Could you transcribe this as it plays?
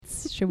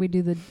Should we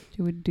do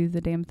the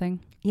damn thing?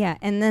 Yeah,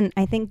 and then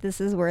I think this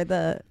is where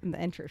the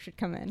intro should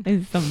come in.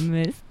 It's a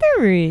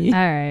mystery. All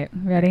right,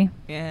 ready?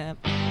 Yeah.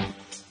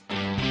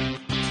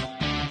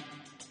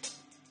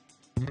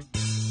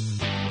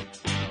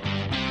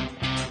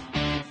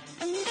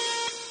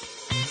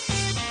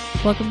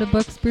 Welcome to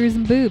Books, Brews,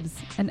 and Boobs,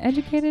 an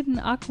educated and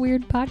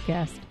awkward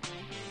podcast.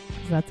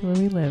 'Cause that's where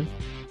we live.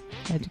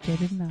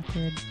 Educated and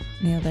awkward.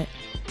 Nailed it.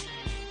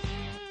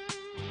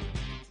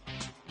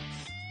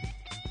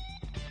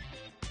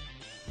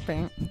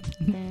 I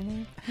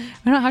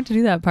don't have to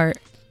do that part.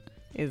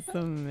 It's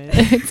a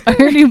mystery. It's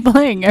already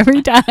playing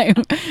every time.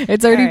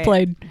 It's already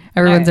played.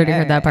 Everyone's already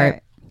heard that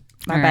part.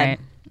 My bad.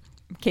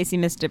 In case you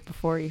missed it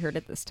before, you heard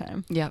it this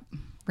time. Yep.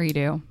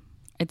 Redo.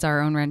 It's our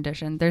own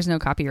rendition. There's no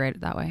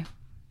copyright that way.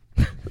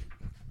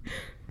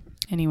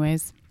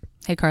 Anyways.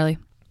 Hey, Carly.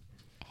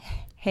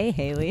 Hey,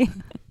 Haley.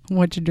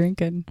 What you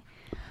drinking?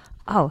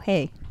 Oh,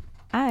 hey.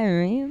 I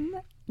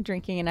am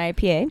drinking an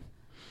IPA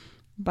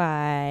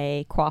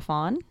by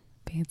Quaffon.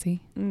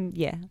 Fancy.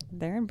 Yeah,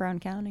 they're in Brown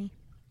County,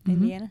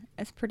 Indiana.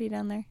 It's pretty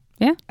down there.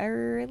 Yeah.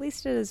 Or at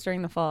least it is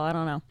during the fall. I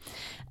don't know.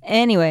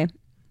 Anyway,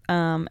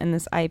 and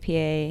this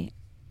IPA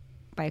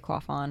by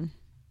Quaffon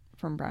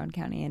from Brown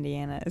County,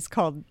 Indiana is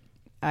called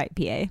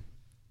IPA.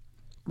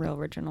 Real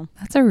original.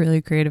 That's a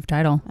really creative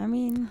title. I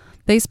mean,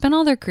 they spent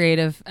all their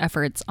creative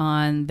efforts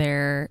on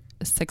their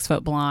 6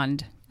 Foot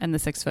Blonde and the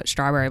 6 Foot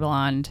Strawberry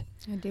Blonde.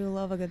 I do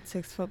love a good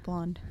 6 Foot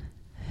blonde.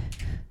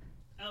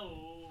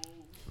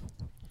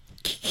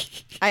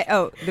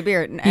 The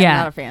beer. I'm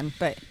not a fan,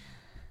 but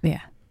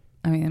yeah.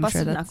 I mean, I'm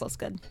Busted sure that's Knuckle's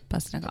good.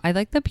 Busted Knuckle. I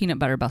like the peanut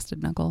butter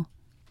Busted Knuckle.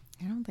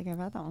 I don't think I've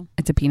had that one.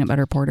 It's a peanut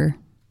butter porter.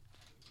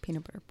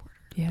 Peanut butter porter.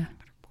 Yeah. Peanut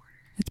butter porter.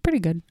 It's pretty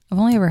good. I've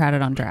only ever had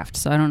it on draft,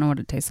 so I don't know what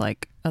it tastes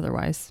like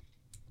otherwise.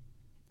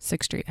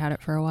 6th Street had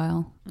it for a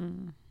while.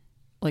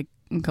 Like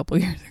a couple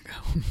years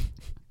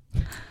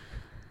ago.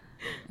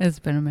 It's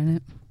been a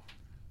minute.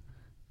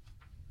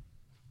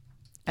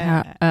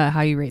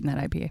 How you rating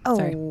that IPA?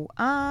 Sorry.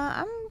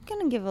 I'm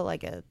gonna give it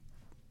like a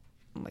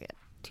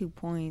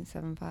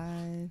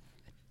 2.75.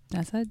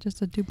 That's it?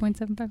 Just a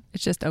 2.75?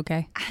 It's just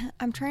okay.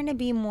 I'm trying to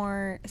be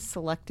more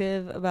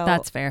selective about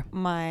That's fair.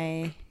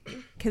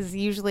 because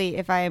usually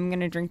if I am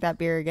gonna drink that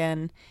beer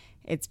again,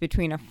 it's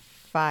between a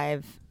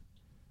 5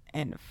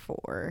 and a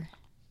 4,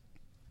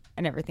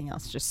 and everything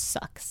else just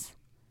sucks.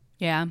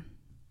 Yeah.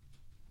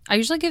 I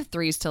usually give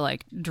 3s to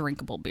like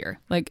drinkable beer.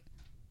 Like,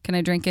 can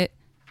I drink it?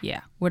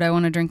 Yeah. Would I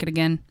want to drink it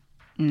again?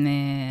 Nah,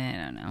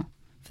 I don't know.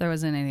 If there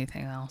wasn't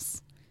anything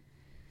else.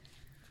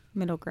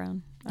 Middle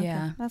ground. Okay,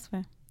 yeah. That's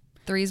fair.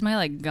 3 is my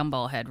like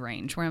gumball head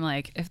range where I'm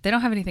like, if they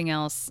don't have anything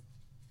else,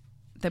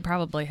 they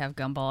probably have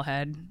gumball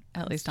head,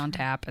 at least on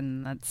tap,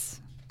 and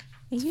that's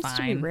It used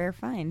to be fine. rare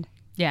find.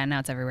 Yeah, now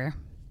it's everywhere.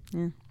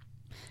 Yeah.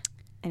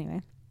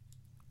 Anyway.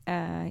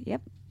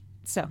 Yep.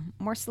 So,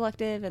 more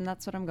selective, and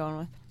that's what I'm going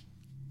with.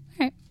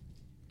 All right.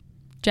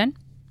 Jen,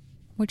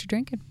 what you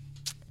drinking?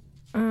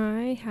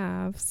 I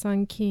have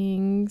Sun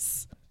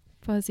King's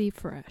Fuzzy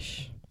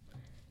Fresh.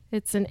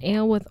 It's an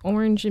ale with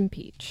orange and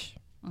peach.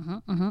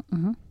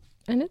 And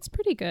it's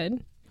pretty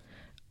good.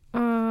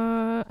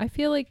 I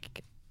feel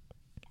like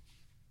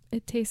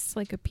it tastes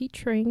like a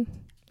peach ring.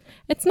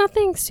 It's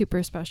nothing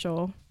super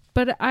special,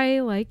 but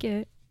I like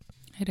it.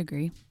 I'd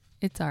agree.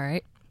 It's all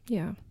right.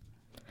 Yeah.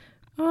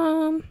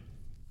 What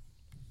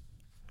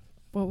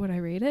would I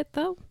rate it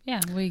though?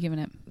 Yeah, what are you giving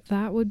it?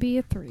 That would be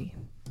a 3.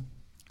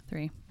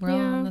 3. We're all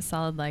on the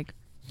solid, like,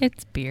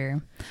 it's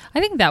beer.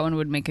 I think that one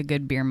would make a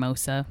good beer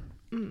mosa.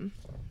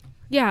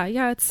 Yeah,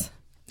 it's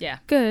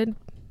good.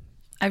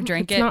 I've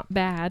drank It's it. not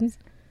bad,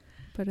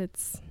 but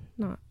it's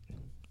not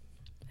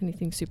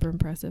anything super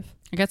impressive.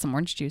 I got some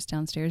orange juice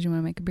downstairs. You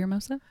want to make a beer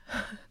mosa?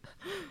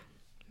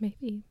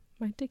 Maybe.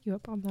 Might take you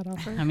up on that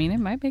offer. I mean, it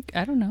might make,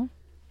 I don't know.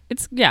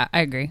 I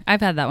agree.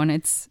 I've had that one.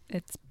 It's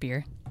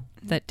beer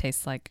that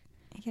tastes like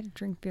You gotta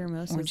drink beer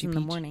mimosas Orangey in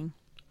the peach. morning.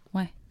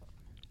 Why?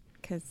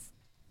 Because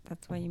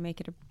that's why you make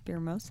it a beer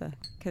mimosa.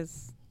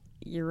 Because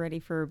you're ready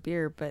for a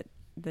beer, but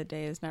the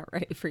day is not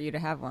ready for you to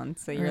have one.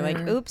 So you're like,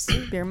 oops,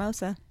 beer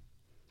mimosa.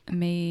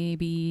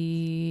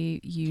 Maybe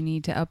you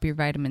need to up your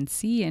vitamin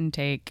C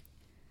intake,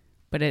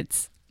 but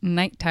it's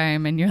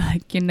nighttime and you're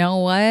like, you know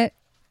what?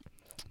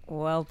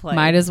 Well played.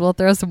 Might as well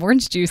throw some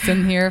orange juice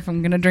in here if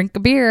I'm going to drink a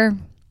beer. Or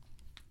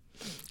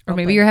Well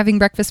maybe played. you're having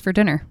breakfast for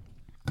dinner.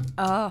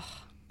 Oh,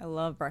 I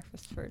love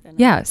breakfast for dinner.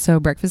 Yeah, so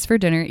breakfast for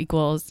dinner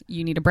equals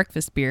you need a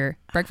breakfast beer.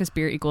 Breakfast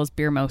beer equals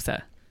beer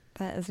mosa.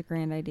 That is a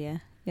grand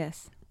idea.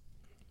 Yes.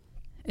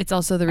 It's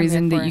also the I'm here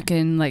reason for that you it.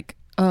 can like,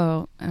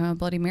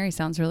 Bloody Mary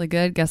sounds really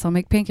good. Guess I'll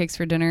make pancakes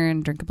for dinner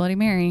and drink a Bloody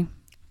Mary.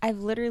 I've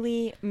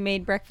literally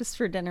made breakfast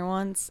for dinner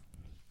once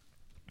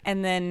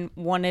and then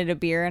wanted a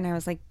beer, and I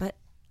was like, but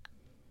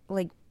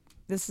like,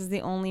 this is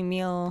the only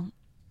meal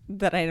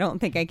that I don't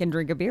think I can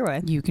drink a beer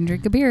with. You can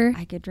drink a beer.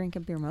 I could drink a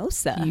beer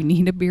mosa. You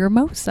need a beer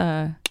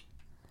mosa.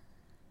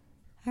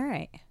 All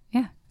right.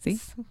 Yeah, see?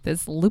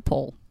 This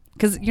loophole.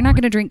 Because you're not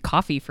going to drink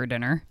coffee for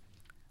dinner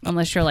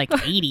unless you're like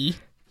 80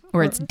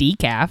 or it's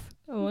decaf.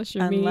 Unless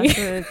you're Unless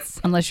me.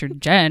 it's Unless you're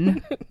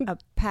Jen. a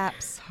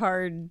Pabst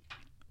hard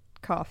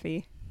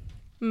coffee.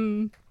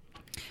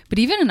 But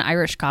even an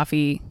Irish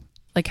coffee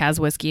like has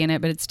whiskey in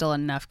it, but it's still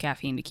enough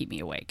caffeine to keep me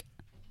awake.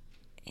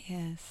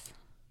 Yes.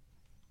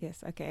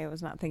 Okay. I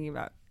was not thinking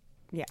about.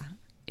 Yeah.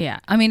 Yeah.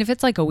 I mean, if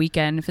it's like a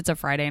weekend, if it's a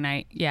Friday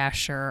night, yeah,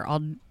 sure.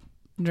 I'll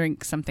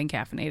drink something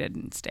caffeinated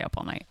and stay up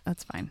all night.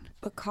 That's fine.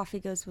 But coffee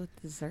goes with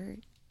dessert.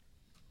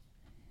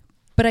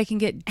 But I can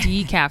get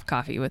decaf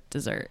coffee with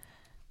dessert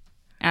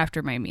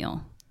after my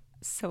meal.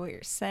 So what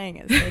you're saying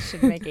is they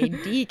should make a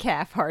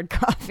decaf hard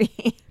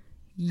coffee.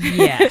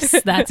 Yes,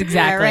 that's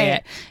exactly right.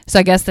 it. So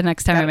I guess the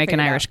next time I Gotta make an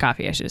figure it Irish out.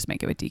 coffee, I should just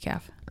make it with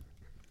decaf.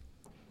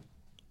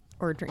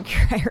 Or drink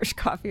your Irish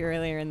coffee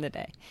earlier in the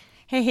day.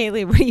 Hey,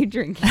 Haley, what are you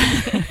drinking?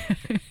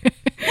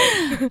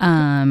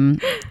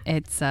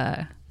 It's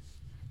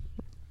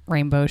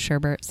rainbow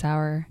sherbet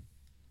sour.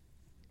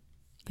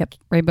 Yep,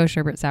 rainbow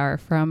sherbet sour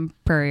from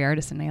Prairie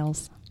Artisan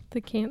Ales.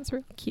 The can's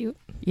really cute.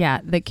 Yeah,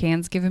 the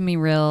can's giving me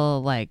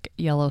real like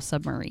Yellow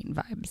Submarine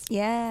vibes.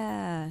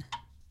 Yeah.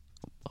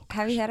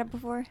 Have you had it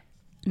before?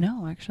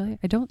 No, actually,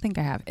 I don't think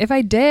I have. If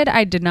I did,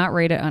 I did not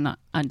rate it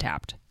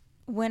Untapped.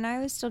 When I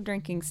was still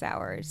drinking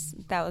sours,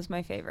 that was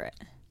my favorite.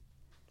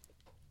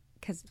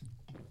 Because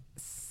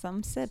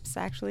some sips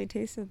actually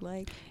tasted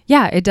like...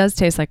 Yeah, it does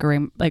taste like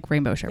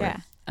rainbow sherbet.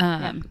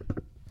 Yeah.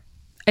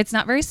 It's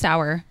not very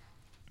sour,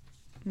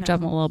 which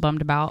I'm a little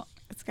bummed about.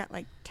 It's got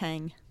like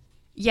tang.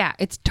 Yeah,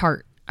 it's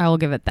tart. I will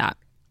give it that.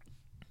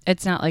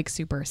 It's not like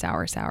super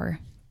sour,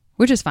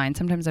 which is fine.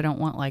 Sometimes I don't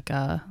want like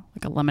a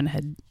lemon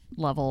head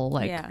level,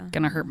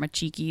 gonna hurt my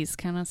cheekies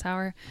kind of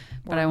sour.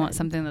 But I want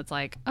something that's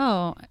like,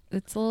 oh,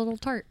 it's a little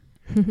tart.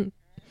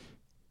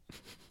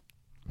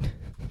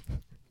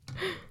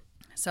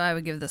 So I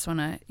would give this one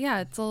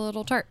it's a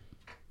little tart.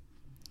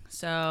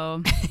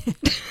 So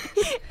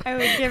I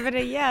would give it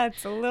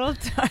it's a little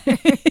tart.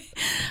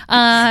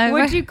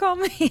 What'd you call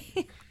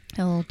me?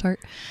 A little tart.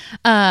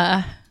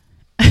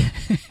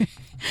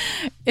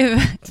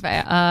 If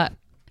I,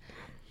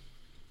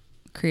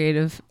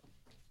 creative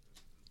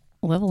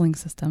leveling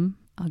system,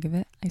 I'll give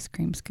it ice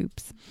cream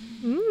scoops.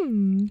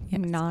 Yes.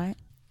 Not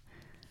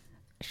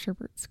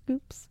sherbet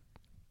scoops.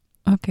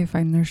 Okay,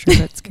 fine. They're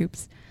sherbet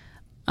scoops.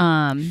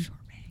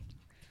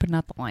 But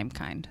not the lime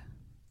kind.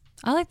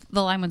 I like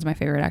the lime one's my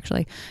favorite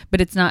actually,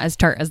 but it's not as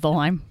tart as the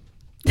lime.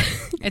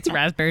 It's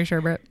raspberry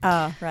sherbet.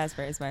 Oh,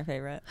 raspberry is my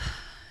favorite.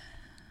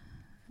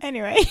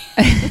 Anyway.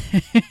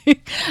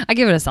 I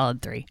give it a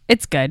solid 3.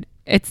 It's good.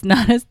 It's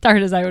not as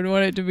tart as I would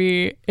want it to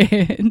be.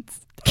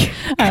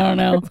 I don't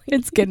know.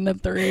 It's getting a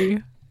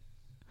 3.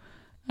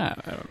 I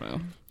don't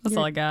know. That's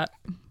all I got.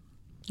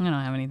 I don't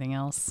have anything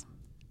else.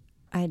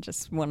 I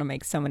just want to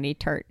make so many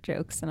tart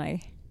jokes and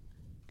I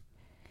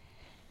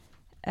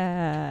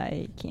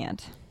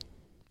can't.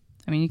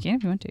 I mean, you can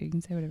if you want to. You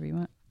can say whatever you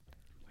want.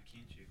 Why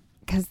can't you?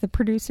 Because the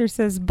producer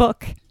says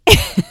book.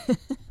 I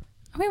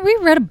mean, we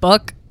read a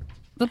book.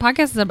 The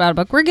podcast is about a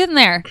book. We're getting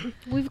there.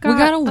 We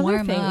gotta other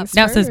warm up. things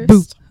now. It says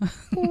boo.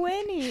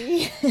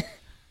 Winnie.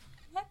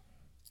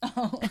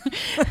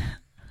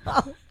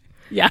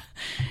 Yeah.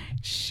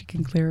 She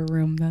can clear a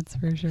room, that's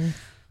for sure.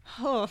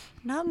 Oh,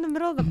 not in the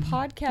middle of the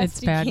podcast.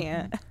 It's you bad.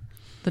 Can't.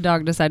 The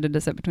dog decided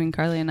to sit between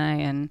Carly and I,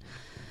 and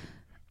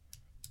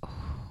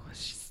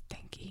she's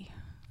stinky.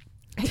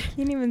 I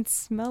can't even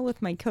smell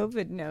with my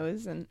COVID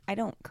nose, and I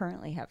don't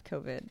currently have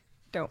COVID.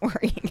 Don't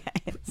worry,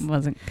 guys.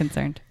 Wasn't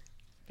concerned.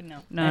 But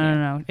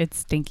no. It's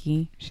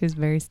stinky. She's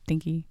very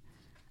stinky.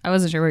 I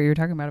wasn't sure what you were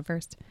talking about at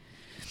first.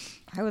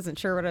 I wasn't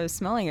sure what I was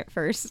smelling at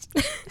first.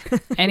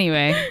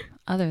 Anyway,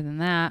 other than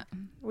that,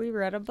 We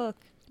read a book.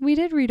 we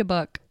did read a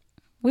book.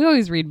 We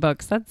always read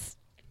books. That's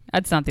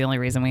not the only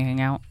reason we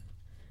hang out.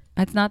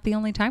 That's not the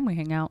only time we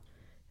hang out.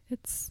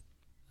 It's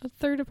a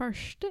third of our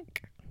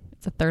shtick.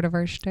 It's a third of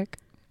our shtick.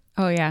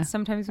 Oh yeah.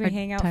 Sometimes we Our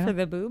hang out title? for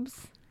the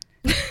boobs.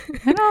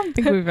 I don't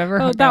think we've ever.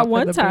 Oh, hung that out for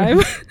one the time.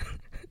 boobs.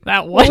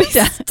 That one We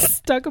time.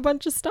 stuck a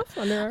bunch of stuff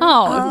under our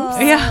Oh,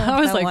 yeah. I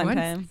was that like, one what?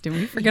 time. Did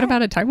we forget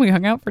about a time we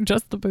hung out for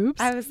just the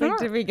boobs? I was like, No.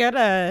 did we go I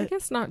to...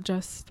 guess not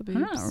just the I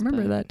boobs. don't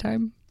remember but- that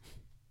time.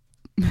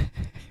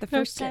 The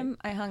first Okay. time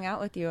I hung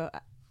out with you...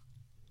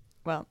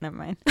 Well, never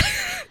mind.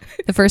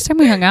 The first time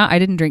we hung out, I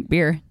didn't drink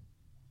beer.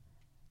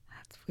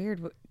 That's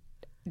weird.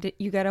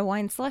 You got a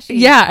wine slushie?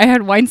 Yeah, I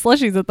had wine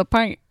slushies at the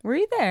pint. Were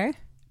you there?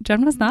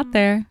 Jen was not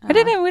there. Oh.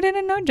 We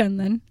didn't know Jen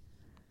then.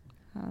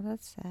 Oh,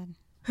 that's sad.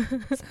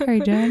 Sorry,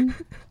 Jen.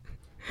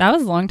 That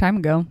was a long time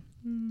ago.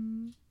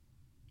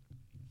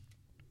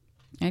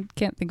 I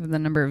can't think of the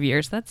number of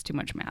years. That's too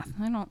much math.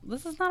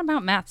 This is not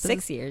about math. This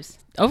 6 is years.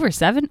 over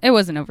 7? It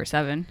wasn't over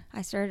 7.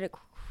 I started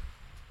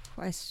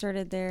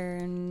there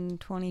in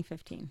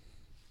 2015.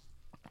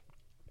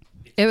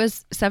 It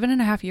was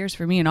 7.5 years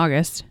for me in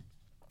August.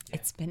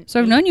 It's been... So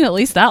I've known you at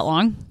least that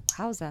long.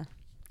 Wowza.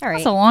 All right.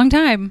 That's a long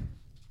time.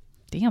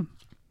 Damn.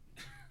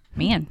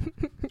 Man.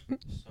 So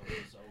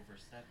it's over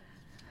 7.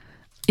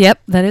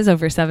 Yep, that is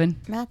over 7.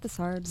 Math is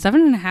hard.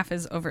 7.5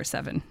 is over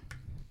 7.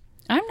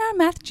 I'm not a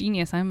math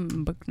genius. I'm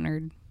a book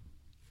nerd.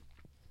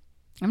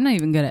 I'm not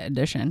even good at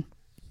addition.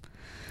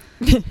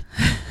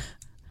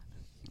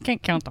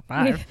 Can't count to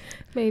 5.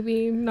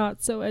 Maybe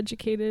not so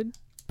educated,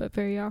 but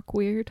very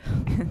awkward.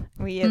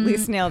 We at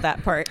least nailed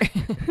that part.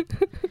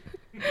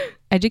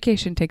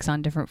 Education takes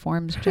on different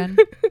forms, Jen.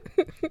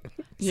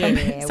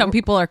 Yeah. Some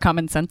people are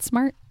common sense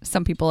smart.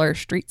 Some people are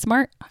street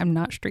smart. I'm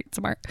not street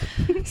smart.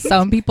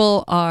 Some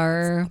people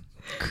are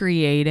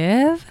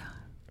creative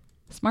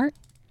smart.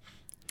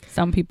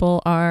 Some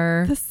people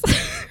are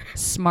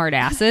smart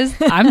asses.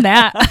 I'm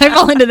that. I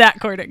fall into that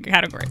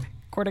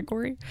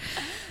category.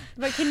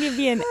 But can you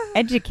be an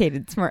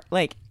educated smart?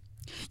 Like,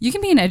 You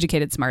can be an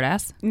educated smart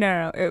ass.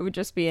 no, it would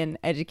just be an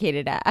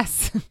educated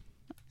ass.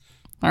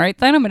 All right,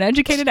 then I'm an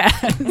educated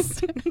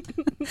ass.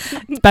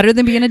 It's better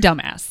than being a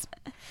dumbass.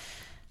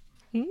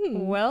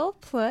 Well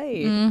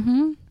played.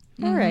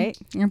 Mm-hmm. All right.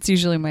 That's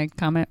usually my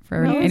comment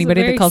for That was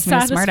anybody a very that calls me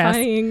a smart ass.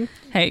 satisfying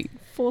Hey,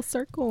 full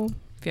circle.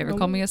 if you ever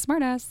call me a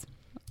smart ass,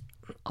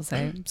 I'll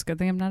say it's a good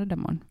thing I'm not a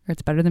dumb one. Or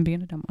it's better than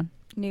being a dumb one.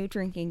 New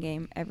drinking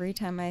game. Every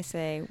time I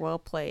say well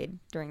played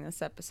during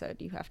this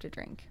episode, you have to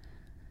drink.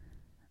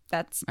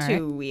 That's All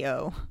 2 we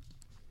owe.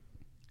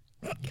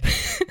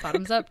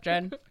 Bottoms up,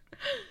 Jen.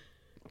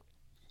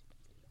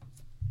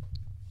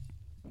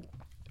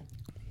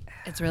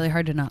 It's really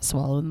hard to not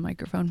swallow the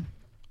microphone.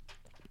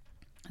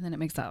 And then it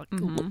makes that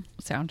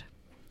sound.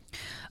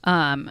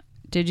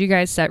 Did you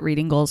guys set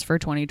reading goals for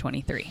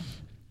 2023?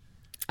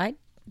 I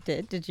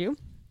did. Did you?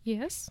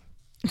 Yes.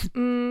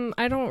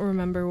 I don't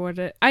remember what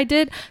I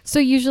did. So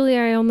usually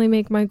I only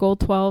make my goal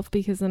 12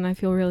 because then I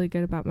feel really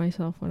good about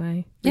myself when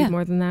I read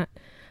more than that.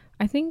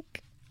 I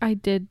think I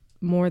did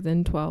more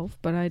than 12,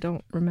 but I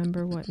don't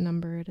remember what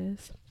number it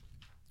is.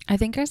 I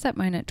think I set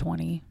mine at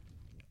 20.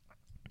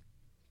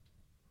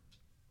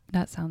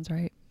 That sounds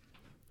right.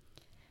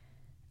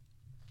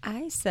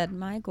 I said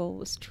my goal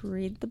was to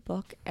read the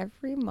book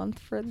every month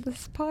for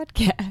this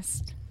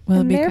podcast.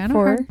 Well, and it'd be kind of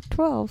therefore, hard.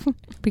 12.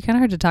 It'd be kind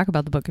of hard to talk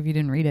about the book if you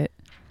didn't read it.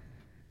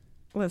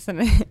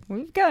 Listen,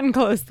 we've gotten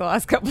close the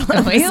last couple of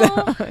Well,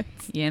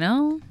 episodes. You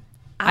know,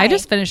 I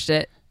just finished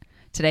it.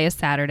 Today is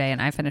Saturday,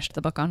 and I finished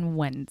the book on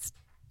Wednesday.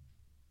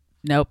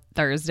 Nope,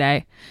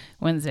 Thursday.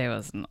 Wednesday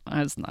was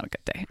not a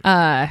good day.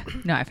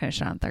 No, I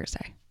finished it on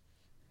Thursday.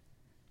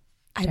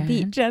 I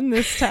beat Jen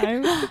this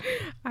time.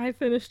 I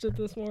finished it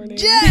this morning.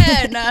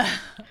 Jen!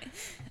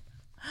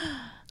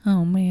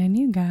 Oh, man,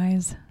 you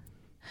guys.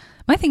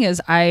 My thing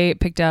is, I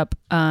picked up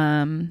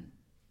The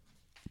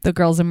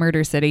Girls in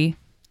Murder City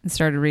and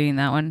started reading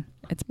that one.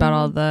 It's about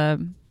all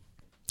the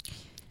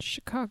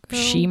Chicago.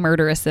 she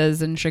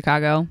murderesses in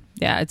Chicago.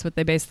 Yeah, it's what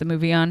they based the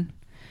movie on.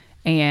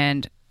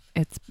 And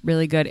it's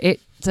really good.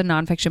 It's a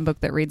nonfiction book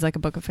that reads like a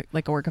book of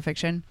like a work of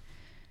fiction.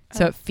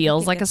 So it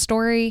feels like a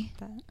story.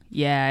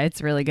 Yeah,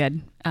 it's really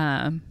good.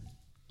 Yeah,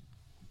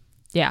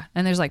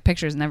 and there's like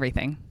pictures and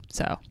everything.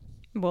 So,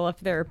 well, if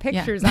there are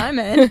pictures, I'm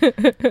in.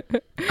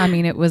 I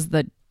mean, it was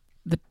the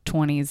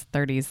 20s,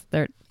 30s.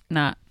 They're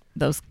not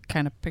those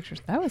kind of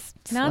pictures. That was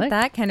Not slick.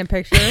 that kind of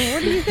picture.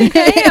 What do you think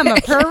I am, a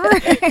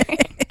pervert?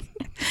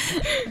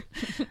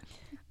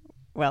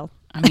 Well,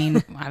 I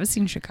mean, I've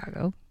seen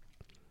Chicago,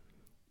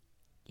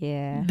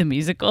 yeah, the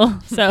musical.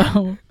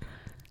 So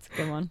it's a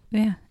good one.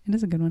 yeah, it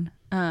is a good one.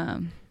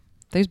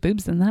 There's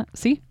boobs in that.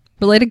 See,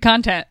 related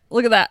content.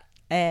 Look at that.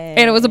 And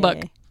it was a book.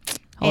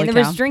 Holy and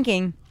there cow. was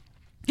drinking.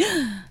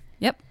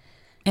 Yep,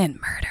 and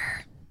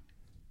murder.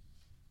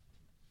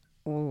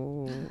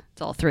 Oh,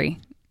 It's all 3.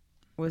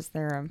 was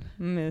there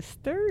a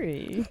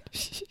mystery?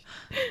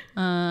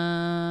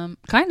 Kind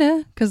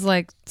of, because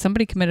like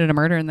somebody committed a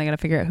murder and they got to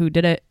figure out who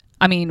did it.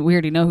 I mean, we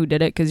already know who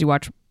did it because you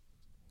watch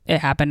it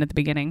happen at the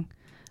beginning.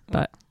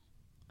 But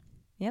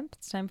Yep,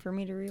 it's time for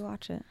me to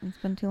rewatch it. It's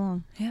been too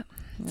long. yep,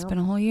 it's been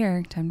a whole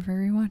year. Time for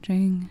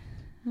rewatching.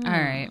 All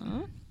right.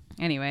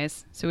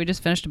 Anyways, so we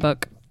just finished a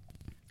book.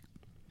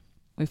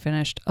 We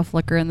finished A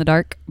Flicker in the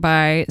Dark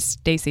by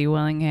Stacy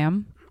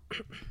Willingham.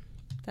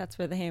 That's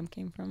where the ham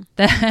came from.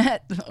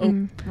 That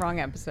Wrong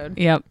episode.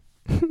 Yep.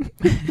 I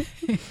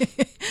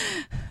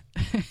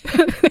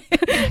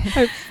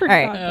forgot.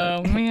 right.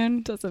 Oh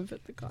man, Doesn't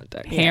fit the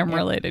context. ham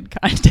related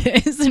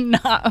content is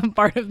not a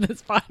part of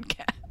this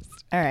podcast.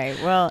 All right.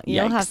 Well,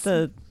 you'll Yikes. have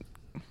to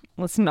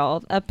listen to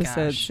all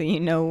episodes Gosh. so you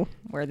know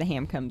where the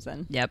ham comes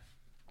in. Yep.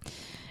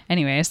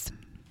 Anyways,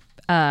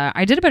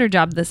 I did a better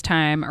job this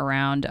time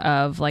around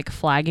of like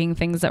flagging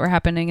things that were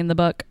happening in the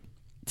book.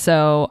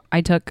 So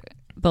I took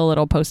the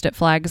little post-it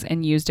flags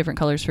and used different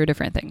colors for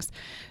different things.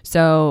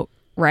 So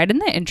right in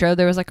the intro,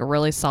 there was like a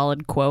really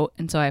solid quote.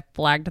 And so I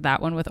flagged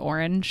that one with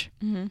orange.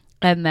 Mm-hmm.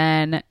 And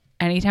then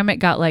anytime it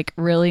got like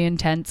really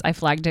intense, I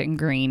flagged it in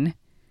green.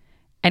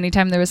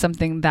 Anytime there was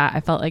something that I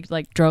felt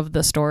like drove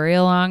the story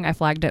along, I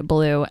flagged it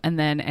blue. And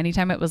then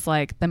anytime it was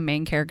like the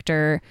main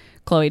character,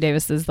 Chloe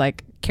Davis's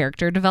like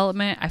character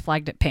development, I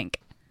flagged it pink.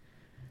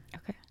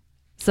 Okay.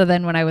 So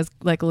then when I was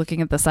like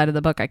looking at the side of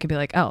the book, I could be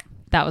like, oh,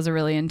 that was a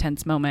really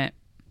intense moment.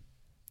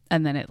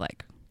 And then it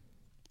like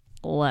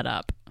let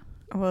up.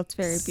 Well, it's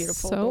very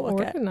beautiful. So to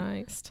look at.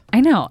 organized.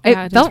 I know.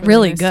 Yeah, It is felt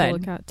really nice to good.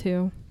 look at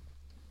too.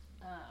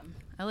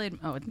 I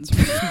laid,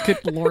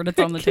 good Lord, it's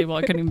on the table.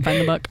 I couldn't even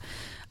find the book.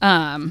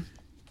 I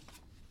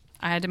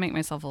had to make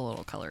myself a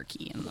little color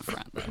key in the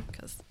front though,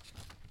 because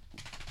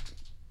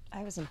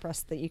I was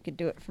impressed that you could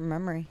do it from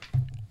memory.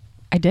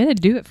 I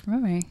did do it from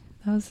memory.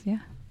 That was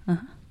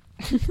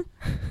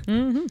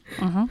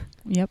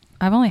Yep.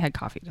 I've only had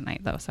coffee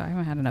tonight though, so I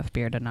haven't had enough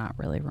beer to not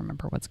really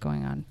remember what's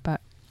going on.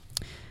 But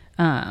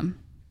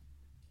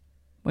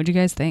what'd you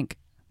guys think?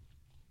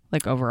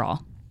 Like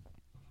overall?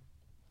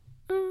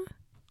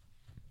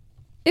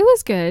 It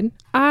was good.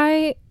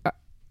 I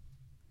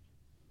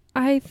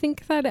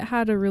think that it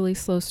had a really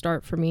slow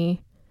start for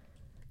me.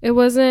 It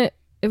was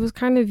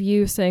kind of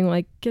you saying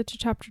like, get to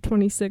chapter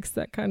 26.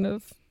 That kind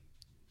of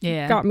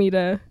got me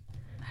to.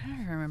 I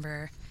don't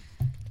remember.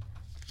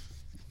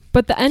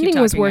 But the ending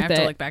was worth I have it.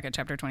 to look back at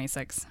chapter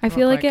 26. I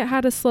feel like it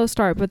had a slow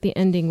start, but the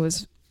ending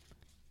was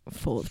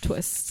full of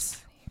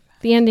twists.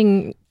 The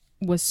ending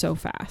was so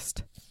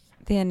fast.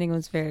 The ending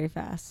was very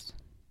fast.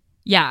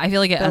 Yeah, I feel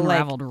like it The,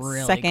 unraveled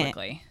really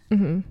quickly.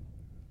 Mm-hmm.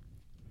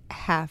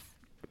 Half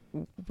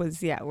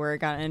was where it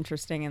got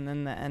interesting, and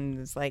then the end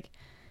was like.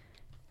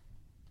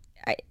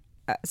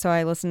 So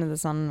I listened to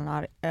this on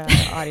an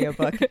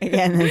audiobook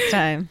again this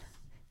time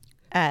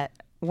at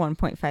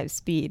 1.5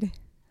 speed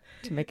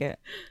to make it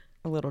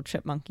a little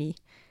chipmunky.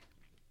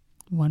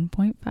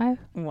 1.5?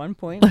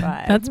 1.5.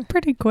 That's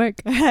pretty quick.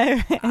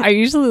 I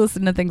usually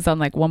listen to things on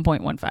like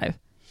 1.15.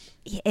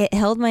 It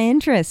held my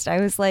interest.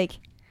 I was like,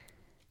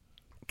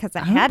 because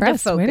I had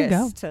impressed. to Way to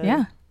focus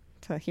go.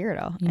 to hear it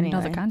all. You need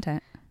all the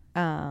content.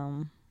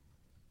 Where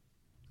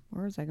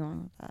was I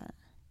going with that?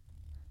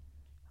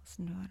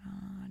 Listen to an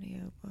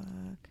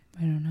audiobook.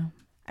 I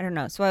don't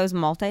know. So I was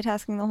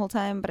multitasking the whole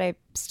time, but I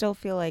still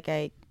feel like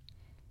I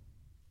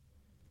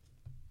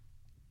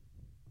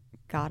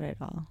got it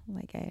all.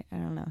 Like I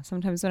don't know.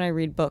 Sometimes when I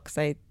read books,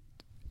 I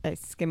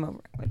skim over.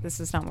 This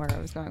is not where I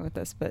was going with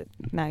this, but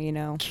now you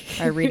know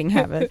my reading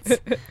habits.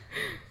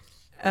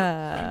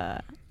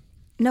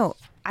 No,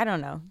 I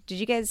don't know. Did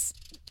you guys?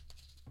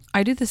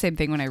 I do the same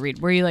thing when I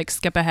read, where you like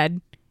skip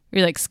ahead.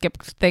 You like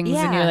skip things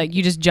and you're Yeah. like,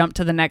 you just jump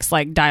to the next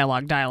like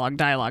dialogue,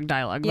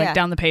 like Yeah.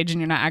 down the page,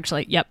 and you're not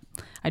actually. Yep,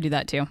 I do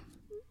that too.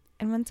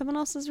 And when someone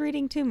else is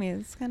reading to me,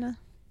 it's kind of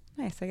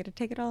nice. I get to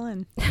take it all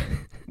in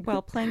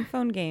while playing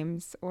phone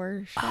games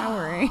or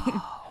showering.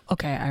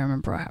 Okay, I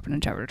remember what happened in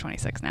chapter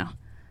 26 now.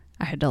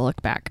 I had to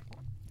look back.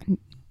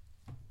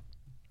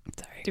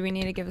 Sorry. Do we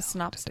need to give a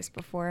synopsis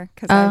before?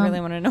 Because I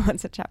really want to know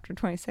what's at chapter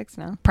 26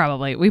 now.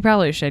 Probably. We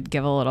probably should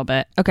give a little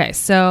bit. Okay,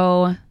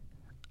 so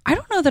I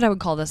don't know that I would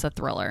call this a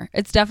thriller.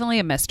 It's definitely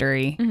a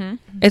mystery. Mm-hmm.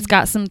 It's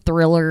got some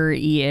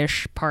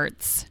thriller-y-ish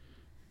parts.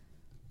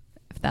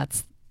 If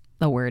that's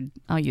the word,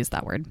 I'll use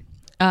that word.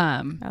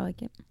 I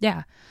like it.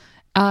 Yeah.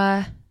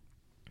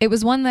 It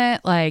was one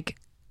that like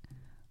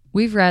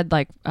we've read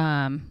like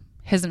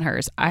his and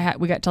hers.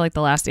 We got to like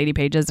the last 80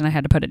 pages and I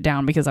had to put it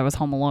down because I was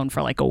home alone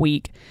for like a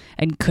week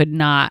and could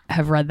not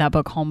have read that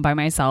book home by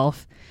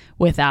myself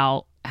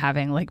without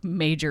having like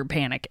major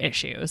panic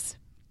issues.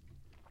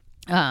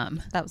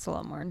 That was a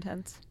lot more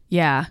intense.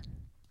 Yeah.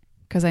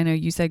 Because I know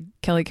you said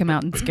Kelly came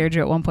out and scared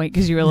you at one point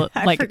because you were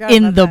like forgot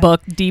in about the that.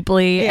 book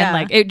deeply. Yeah.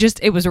 And like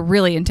it was a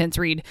really intense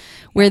read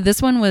where this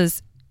one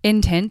was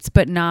intense,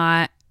 but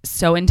not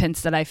so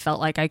intense that I felt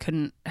like I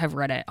couldn't have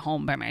read it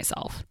home by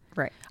myself.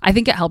 Right. I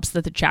think it helps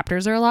that the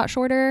chapters are a lot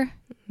shorter.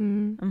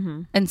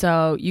 Mm-hmm. And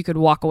so you could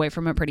walk away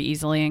from it pretty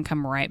easily and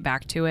come right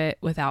back to it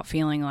without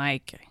feeling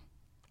like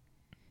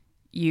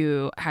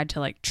you had to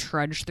like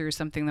trudge through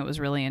something that was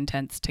really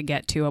intense to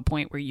get to a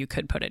point where you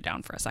could put it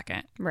down for a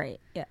second. Right.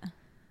 Yeah.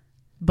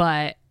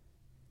 But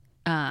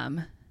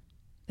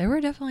there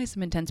were definitely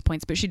some intense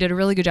points, but she did a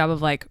really good job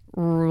of like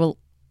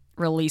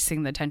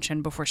releasing the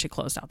tension before she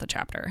closed out the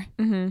chapter.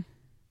 Mm-hmm.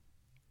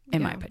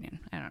 In my opinion.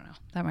 I don't know.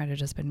 That might have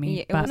just been me.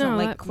 Yeah, it but wasn't No,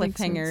 like that makes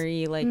sense.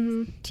 cliffhanger-y like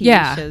TV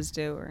Yeah. shows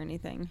do or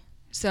anything.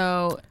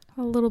 so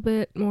A little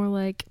bit more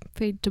like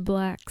fade to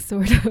black,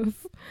 sort of.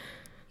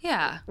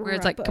 yeah, where it's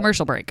Wrap like up.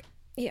 commercial break.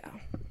 Yeah.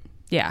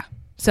 Yeah.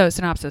 So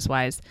synopsis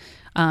wise,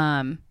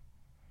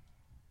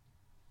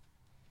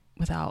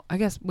 without, I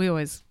guess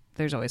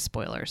therethere's always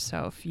spoilers.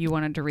 So if you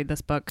wanted to read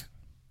this book,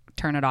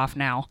 turn it off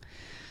now.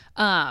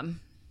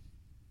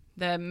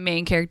 The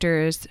main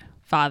character's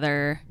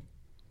father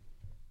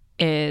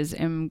is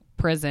in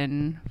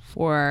prison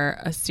for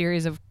a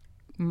series of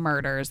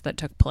murders that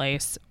took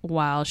place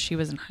while she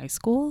was in high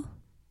school.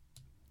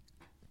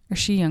 Or is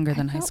she younger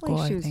than high felt school,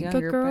 like she I was think.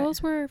 younger. The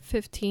girls were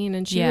 15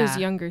 and she Yeah. was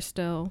younger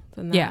still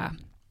than that. Yeah.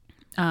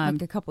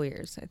 Like a couple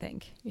years, I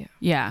think.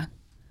 Yeah.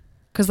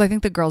 Because I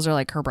think the girls are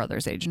like her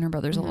brother's age and her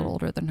brother's a little Mhm.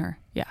 older than her.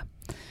 Yeah.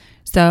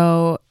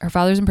 So her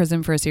father's in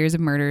prison for a series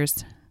of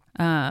murders.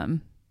 They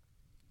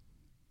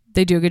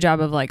do a good job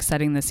of like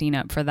setting the scene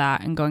up for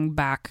that and going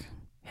back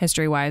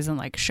history wise and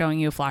like showing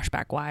you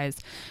flashback wise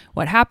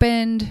what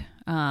happened.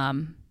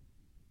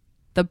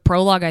 The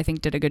prologue, I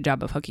think, did a good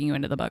job of hooking you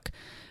into the book.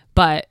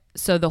 But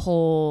so the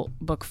whole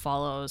book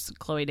follows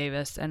Chloe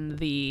Davis and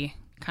the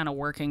kind of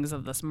workings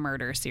of this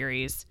murder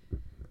series.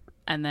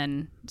 And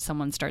then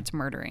someone starts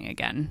murdering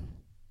again.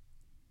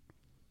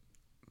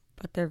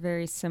 But they're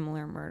very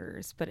similar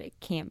murders, but it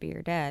can't be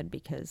her dad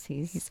because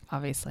he's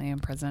obviously in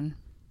prison.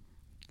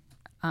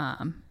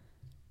 I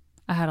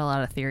had a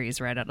lot of theories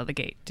right out of the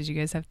gate. Did you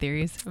guys have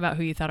theories about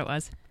who you thought it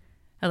was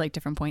at like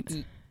different points?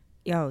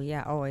 Oh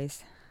yeah,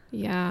 always.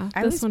 Yeah,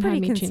 I this was one pretty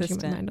had me changing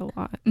consistent. my mind a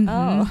lot.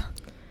 Mhm.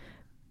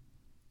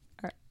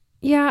 Oh,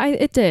 Yeah,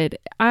 it did.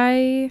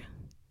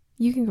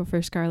 You can go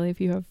first, Carly, if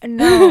you have.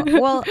 no.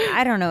 Well,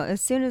 I don't know.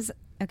 As soon as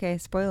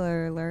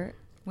spoiler alert.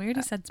 We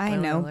already said spoiler I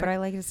know, alert. but I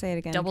like to say it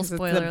again. Double 'cause it's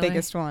spoiler the alert.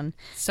 biggest one.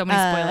 So many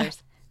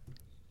spoilers.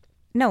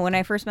 No, when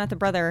I first met the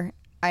brother,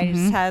 I Mhm.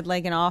 just had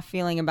like an off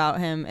feeling about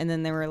him, and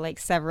then there were like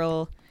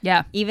several.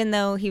 Yeah. Even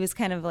though he was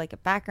kind of like a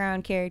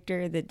background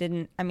character that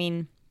didn't. I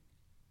mean,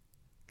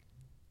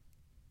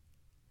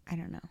 I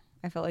don't know.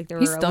 I felt like there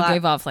He were still a lot.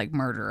 gave off like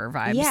murderer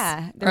vibes.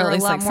 Yeah, Or there at were a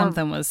least lot like more.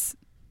 something was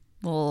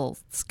a little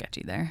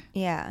sketchy there.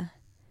 Yeah.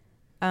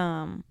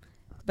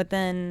 But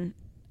then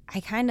I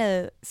kind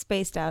of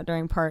spaced out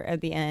during part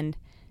at the end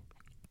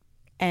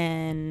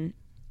and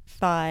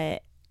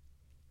thought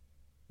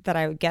that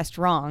I guessed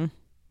wrong.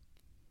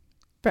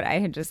 But I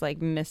had just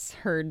like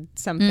misheard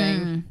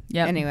something.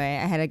 Yep. Anyway,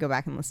 I had to go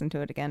back and listen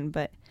to it again.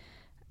 But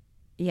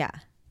yeah.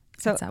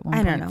 So It's at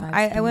I don't know. 1.5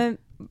 I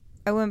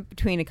speed. went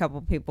between a couple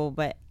people,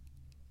 but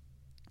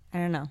I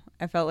don't know.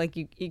 I felt like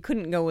you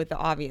couldn't go with the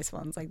obvious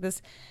ones. Like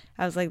this,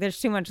 I was like, there's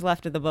too much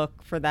left of the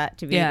book for that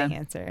to be Yeah. the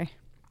answer.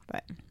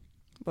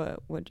 But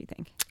what do you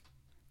think?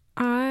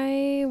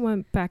 I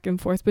went back and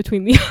forth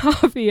between the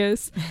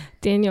obvious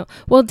Daniel.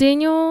 Well,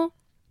 Daniel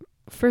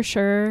for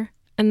sure,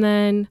 and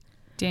then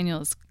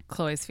Daniel is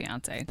Chloe's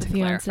fiance, The to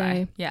clarify.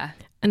 fiance. Yeah.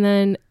 and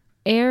then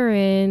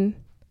Aaron,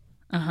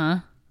 Uh-huh.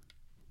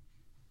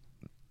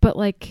 but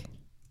like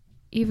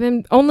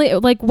even only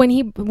like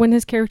when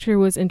his character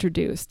was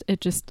introduced, it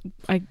just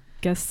I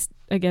guess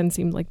again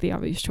seemed like the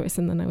obvious choice,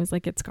 and then I was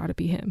like, it's got to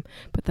be him.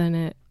 But then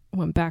it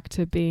went back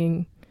to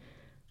being,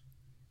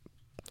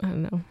 I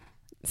don't know,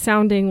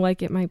 sounding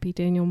like it might be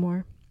Daniel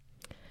Moore.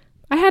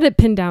 I had it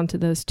pinned down to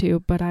those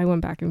two, but I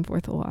went back and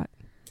forth a lot.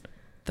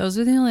 Those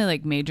are the only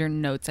like major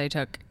notes I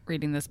took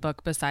reading this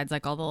book besides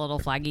like all the little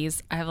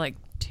flaggies. I have like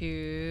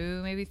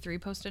 2, maybe 3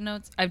 post-it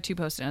notes. I have 2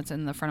 post-it notes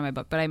in the front of my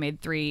book, but I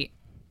made 3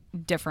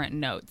 different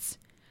notes.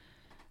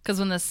 Because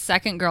when the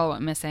second girl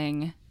went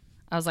missing,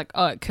 I was like,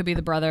 oh, it could be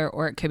the brother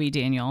or it could be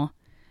Daniel.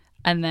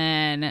 And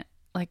then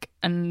like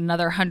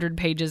another 100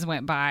 pages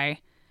went by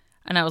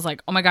and I was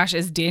like, oh my gosh,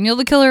 is Daniel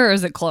the killer or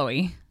is it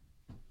Chloe?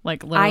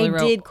 Like literally I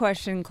wrote did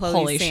question Chloe's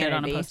holy sanity. shit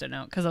on a post-it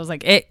note because I was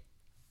like, it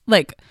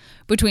like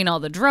between all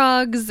the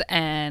drugs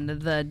and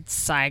the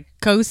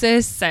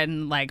psychosis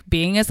and like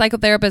being a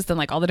psychotherapist and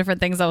like all the different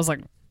things, I was like,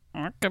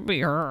 oh, it could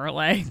be her.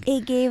 Like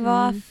It gave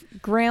off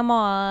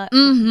grandma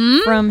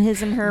mm-hmm. from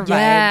His and Her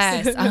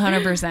vibes. Yes,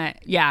 100%.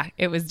 Yeah,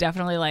 it was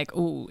definitely like,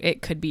 ooh,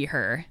 it could be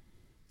her.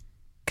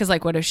 Because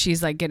like, what if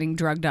she's like getting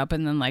drugged up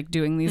and then like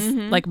doing these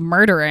like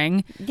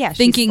murdering? Yeah,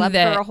 thinking she slept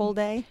that for a whole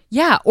day.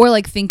 yeah, or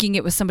like thinking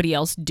it was somebody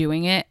else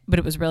doing it, but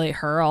it was really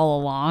her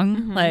all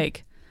along.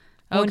 Like,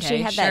 okay, When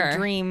she had sure. that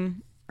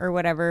dream or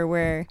whatever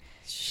where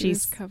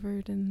She's she's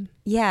covered in.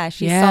 she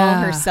Yeah.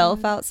 saw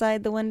herself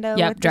outside the window.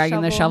 Yep, with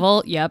dragging the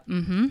shovel. Yep.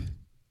 Mm-hmm.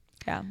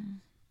 Yeah.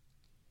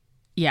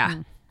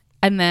 Yeah.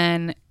 And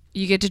then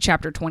you get to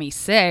chapter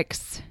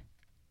 26,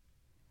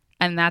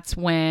 and that's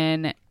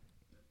when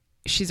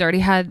she's already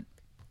had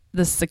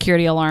the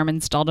security alarm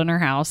installed in her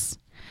house,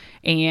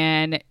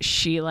 and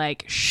she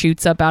like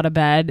shoots up out of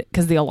bed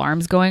because the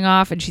alarm's going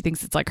off, and she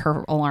thinks it's like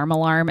her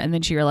alarm, and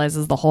then she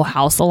realizes the whole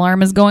house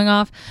alarm is going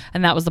off,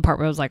 and that was the part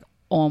where I was like,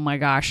 oh my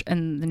gosh.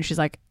 And then she's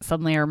like,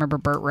 suddenly I remember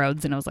Burt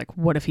Rhodes, and I was like,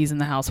 what if he's in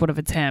the house? What if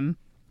it's him?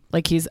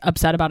 Like he's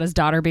upset about his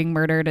daughter being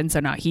murdered, and so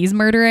now he's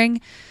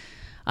murdering.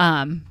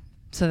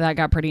 So that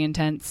got pretty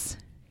intense.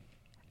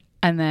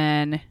 And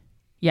then,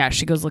 yeah,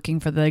 she goes looking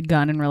for the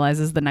gun and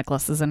realizes the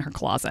necklace is in her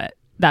closet.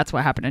 That's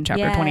what happened in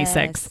chapter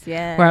 26.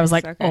 Yes, Where I was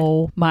like, okay.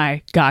 oh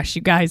my gosh,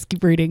 you guys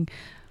keep reading.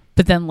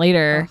 But then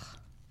later,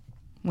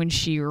 when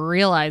she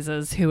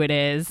realizes who it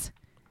is,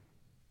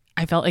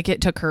 I felt like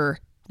it took her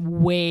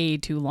way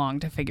too long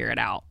to figure it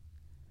out.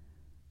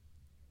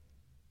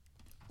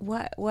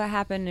 What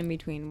happened in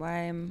between?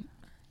 Why am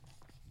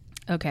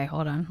Okay,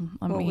 hold on.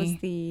 Let what me.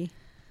 was the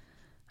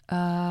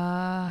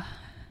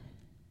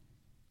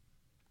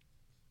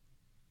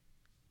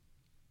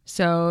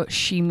So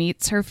she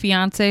meets her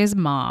fiance's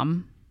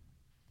mom,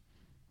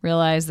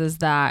 realizes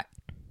that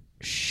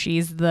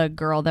she's the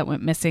girl that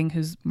went missing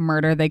whose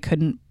murder they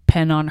couldn't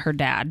pin on her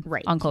dad,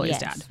 right on Chloe's yes,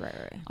 dad,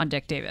 right. on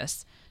Dick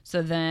Davis.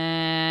 So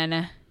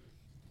then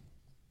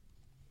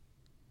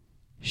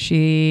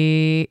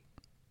she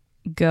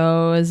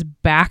goes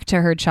back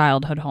to her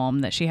childhood home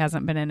that she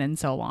hasn't been in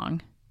so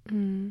long,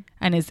 and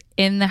is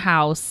in the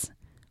house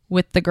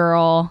with the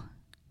girl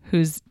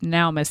who's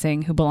now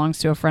missing, who belongs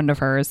to a friend of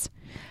hers.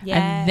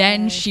 And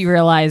then she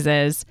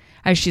realizes,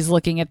 as she's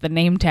looking at the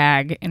name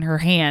tag in her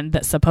hand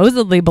that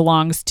supposedly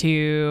belongs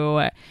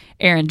to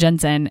Aaron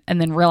Jensen,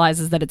 and then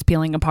realizes that it's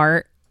peeling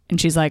apart,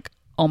 and she's like,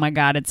 oh my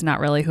God, it's not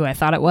really who I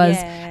thought it was.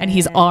 And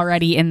he's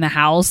already in the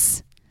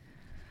house.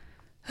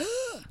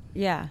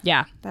 Yeah.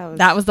 Yeah. That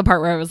That was the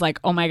part where I was like,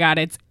 oh my God,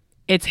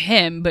 it's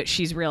him, but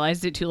she's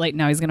realized it too late.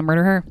 Now he's going to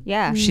murder her.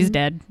 Yeah. She's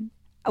dead.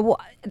 Well,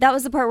 that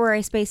was the part where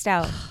I spaced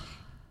out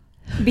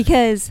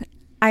because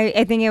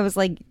I think it was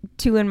like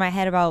 2 in my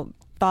head about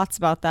thoughts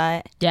about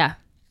that. Yeah.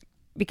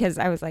 Because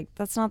I was like,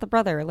 that's not the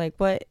brother. Like,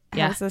 what?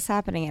 Yeah. How's this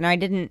happening? And I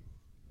didn't.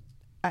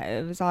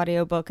 It was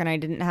audiobook, and I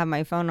didn't have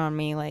my phone on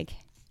me. Like,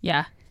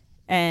 Yeah.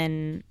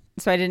 and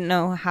so I didn't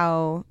know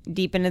how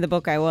deep into the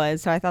book I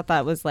was. So I thought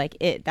that was like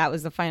it. That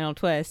was the final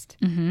twist.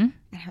 Mm-hmm. And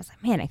I was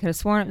like, man, I could have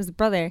sworn it was the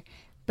brother.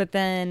 But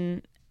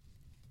then,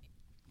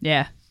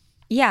 Yeah.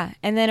 yeah,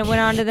 and then it went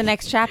on to the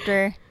next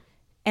chapter,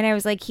 and I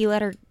was like, he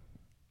let her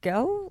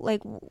go.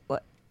 Like,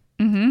 what?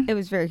 Mm-hmm. It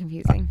was very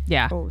confusing.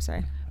 Yeah. Oh,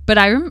 sorry. But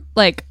I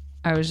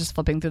was just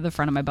flipping through the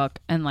front of my book,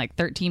 and like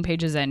 13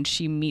 pages in,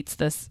 she meets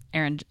this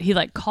Aaron. He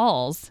like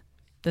calls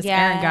this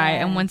Aaron guy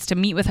and wants to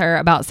meet with her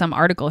about some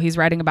article he's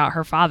writing about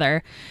her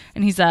father.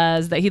 And he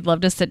says that he'd love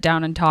to sit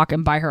down and talk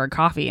and buy her a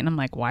coffee. And I'm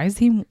like, why is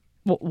he,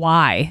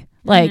 why?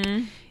 Like,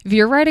 if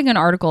you're writing an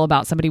article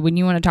about somebody, wouldn't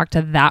you want to talk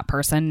to that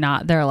person,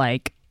 not their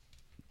like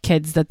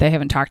kids that they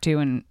haven't talked to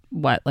in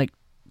what, like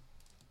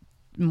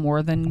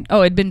more than,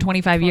 it'd been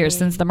 25 years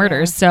since the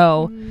murders.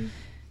 So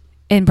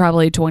in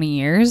probably 20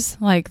 years,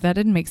 like that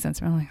didn't make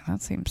sense. I'm like,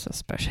 that seems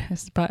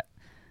suspicious. But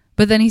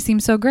then he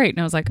seemed so great. And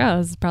I was like, oh,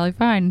 this is probably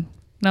fine.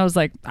 And I was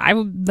like,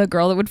 I'm the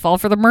girl that would fall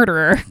for the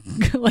murderer.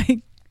 Like,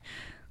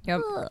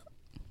 yep.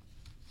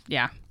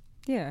 Yeah.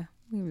 Yeah,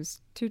 he was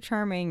too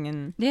charming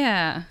and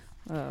Yeah.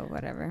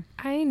 whatever.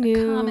 I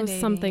knew Accommodating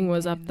something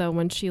was up and- though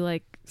when she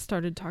like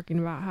started talking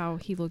about how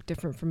he looked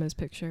different from his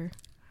picture.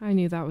 I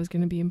knew that was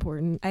going to be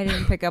important. I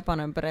didn't pick up on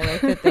him, but I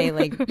like that they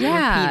like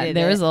Yeah. repeated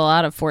There it. was a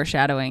lot of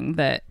foreshadowing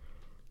that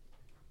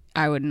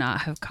I would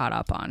not have caught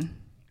up on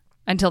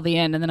until the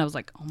end. And then I was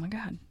like, oh my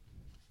God,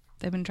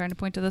 they've been trying to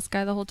point to this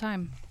guy the whole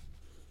time.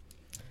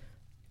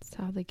 That's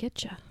how they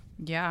get you.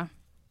 Yeah.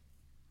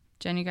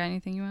 Jen, you got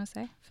anything you want to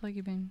say? I feel like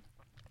you've been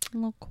a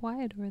little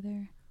quiet over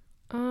there.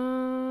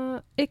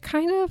 It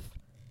kind of.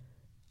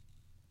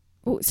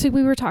 So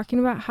we were talking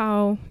about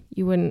how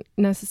you wouldn't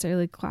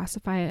necessarily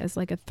classify it as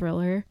like a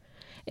thriller.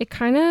 It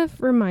kind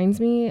of reminds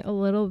me a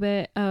little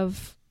bit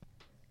of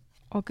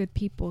All Good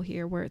People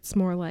here, where it's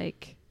more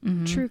like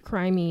true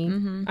crimey.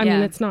 Mhm. I mean,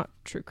 Yeah. it's not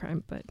true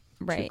crime, but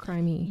Right. true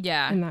crimey.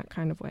 Yeah. in that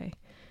kind of way.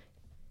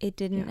 It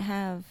didn't Yeah.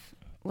 have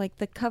like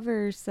the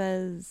cover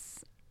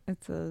says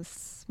it's a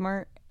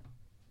smart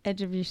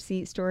edge of your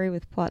seat story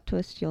with plot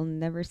twist you'll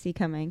never see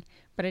coming.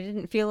 But I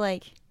didn't feel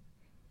like.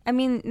 I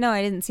mean, no,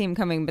 I didn't see him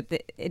coming, but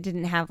it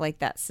didn't have like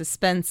that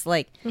suspense.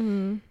 Like,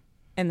 Mm-hmm.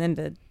 and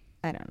then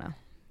I don't know.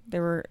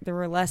 There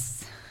were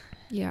less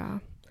Yeah,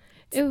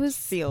 it was.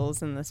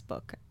 seals in this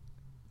book.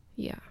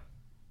 Yeah.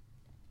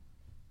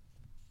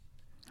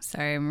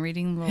 Sorry, I'm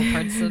reading little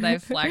parts that I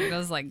flagged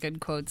as like good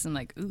quotes and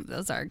like, ooh,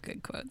 those are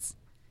good quotes.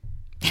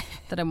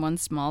 That I'm one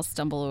small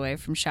stumble away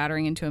from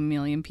shattering into a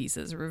million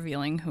pieces,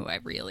 revealing who I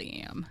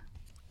really am.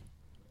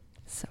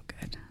 So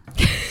good.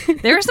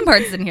 There were some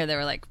parts in here that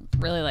were like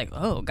really like,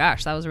 oh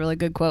gosh, that was a really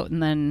good quote.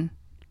 And then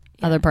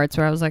other parts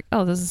where I was like,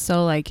 oh, this is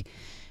so like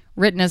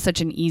written as such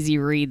an easy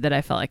read that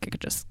I felt like I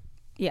could just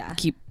Yeah.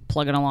 keep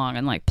plugging along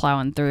and like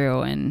plowing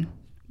through. And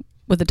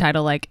with the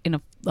title like in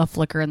a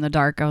flicker in the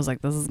dark, I was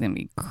like, this is gonna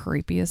be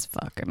creepy as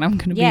fuck, and I'm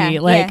gonna be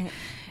like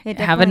It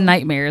having definitely-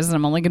 nightmares, and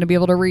I'm only gonna be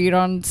able to read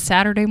on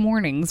Saturday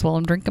mornings while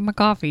I'm drinking my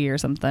coffee or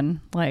something.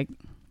 Like,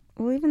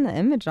 Well, even the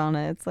image on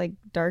it, it's like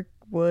dark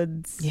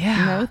woods.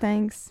 Yeah. No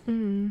thanks.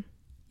 Mm-hmm.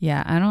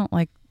 yeah, I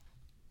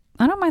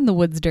don't mind the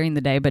woods during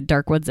the day, but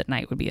dark woods at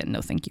night would be a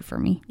no thank you for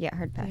me. Yeah,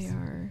 hard pass. They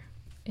are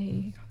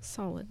a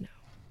solid no.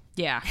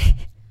 Yeah.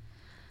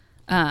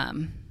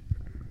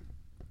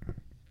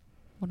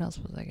 What else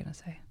was I gonna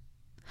say?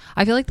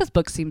 I feel like this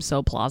book seems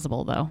so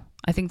plausible, though.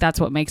 I think that's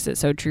what makes it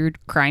so true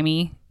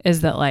crimey,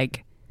 is that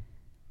like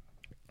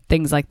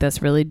things like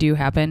this really do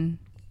happen.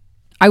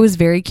 I was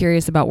very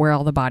curious about where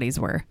all the bodies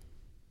were,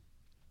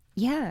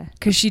 Yeah.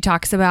 because she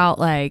talks about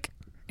like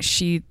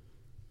she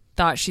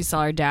thought she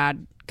saw her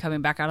dad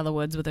coming back out of the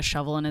woods with a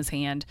shovel in his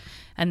hand,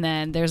 and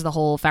then there's the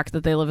whole fact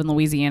that they live in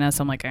Louisiana,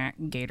 so I'm like,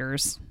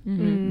 gators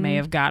may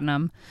have gotten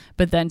them.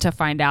 But then to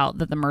find out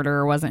that the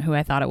murderer wasn't who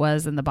I thought it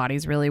was, and the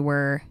bodies really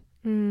were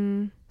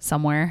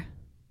somewhere.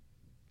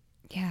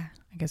 Yeah.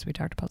 I guess we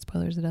talked about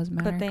spoilers. It doesn't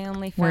matter. But they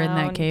only found. We're in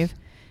that cave.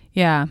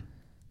 Yeah,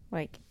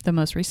 Like, the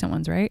most recent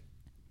ones, right?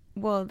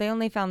 well, they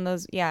only found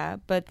those. Yeah,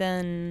 but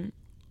then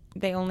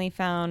they only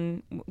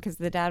found because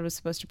the dad was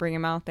supposed to bring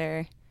him out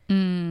there,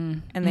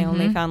 and they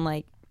only found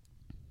like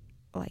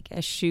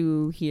a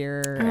shoe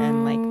here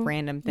and like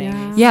random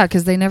things. Yeah,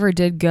 because they never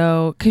did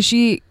go. Because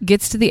she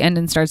gets to the end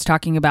and starts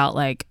talking about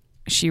like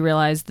she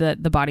realized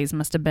that the bodies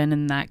must have been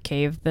in that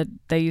cave that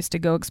they used to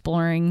go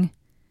exploring.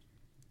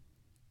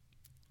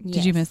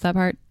 Did you miss that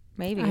part?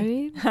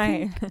 Maybe.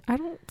 I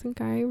don't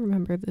think I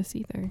remember this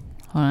either.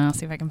 Hold on, I'll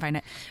see if I can find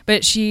it.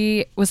 But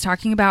she was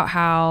talking about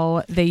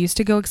how they used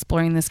to go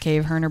exploring this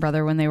cave, her and her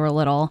brother, when they were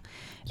little.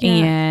 Yeah.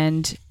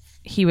 And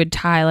he would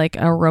tie like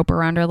a rope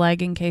around her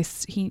leg in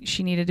case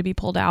she needed to be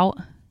pulled out.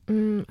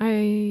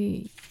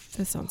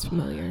 This sounds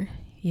familiar.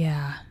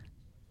 Yeah.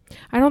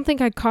 I don't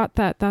think I caught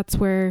that. That's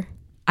where.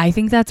 I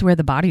think that's where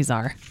the bodies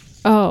are.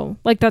 Oh,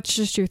 like that's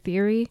just your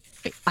theory,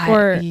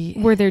 or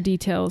were there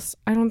details?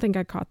 I don't think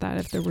I caught that.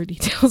 If there were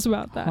details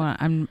about that, Hold on,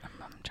 I'm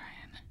trying.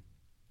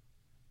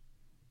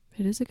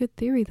 It is a good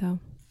theory, though.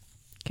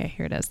 Okay,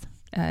 here it is.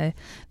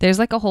 There's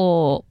like a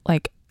whole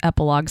like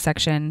epilogue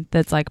section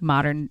that's like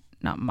not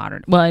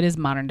modern. Well, it is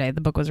modern day.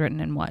 The book was written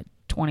in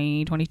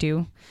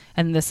 2022,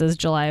 and this is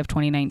July of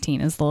 2019.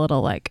 Is the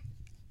little like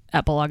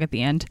epilogue at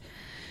the end.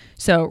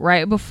 So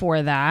right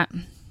before that,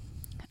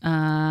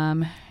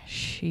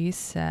 she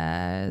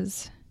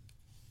says,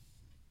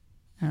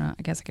 I don't know,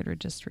 I guess I could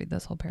just read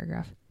this whole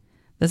paragraph.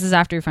 This is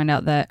after we find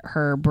out that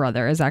her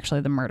brother is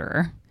actually the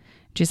murderer.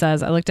 She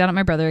says, I looked down at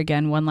my brother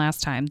again one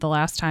last time. The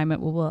last time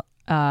it'll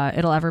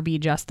ever be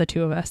just the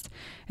two of us.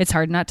 It's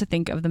hard not to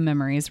think of the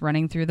memories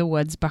running through the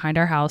woods behind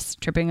our house,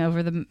 tripping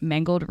over the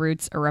mangled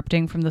roots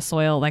erupting from the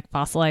soil like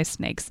fossilized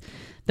snakes.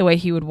 The way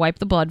he would wipe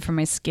the blood from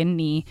my skinned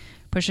knee,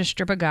 push a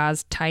strip of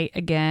gauze tight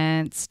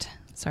against...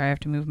 Sorry, I have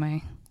to move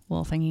my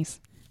little thingies.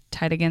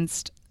 Tight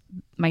against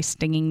my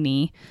stinging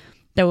knee.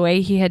 The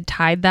way he had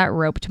tied that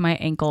rope to my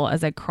ankle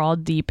as I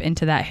crawled deep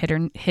into that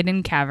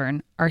hidden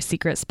cavern, our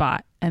secret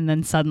spot. And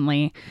then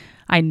suddenly,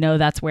 I know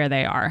that's where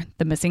they are.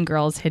 The missing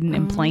girls hidden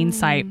in plain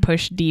sight,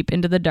 pushed deep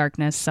into the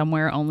darkness,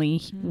 somewhere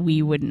only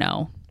we would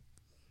know.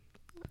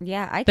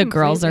 Yeah, the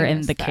girls are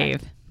in the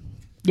cave.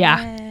 Yeah.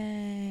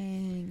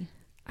 Dang.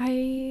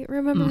 I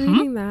remember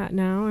reading that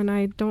now, and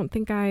I don't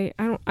think I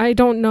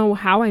don't know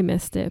how I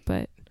missed it,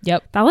 but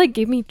yep, that like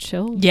gave me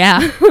chills. Yeah,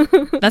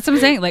 that's what I'm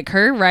saying. Like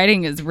her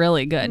writing is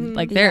really good.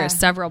 Like there are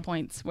several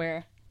points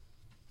where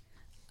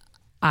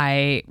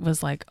I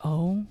was like,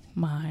 oh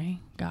my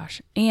gosh.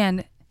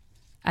 And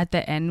at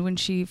the end when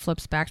she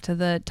flips back to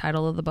the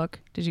title of the book,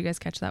 did you guys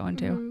catch that one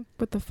too?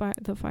 With the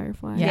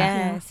firefly.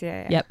 Yeah. Yes,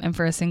 yeah. Yep. And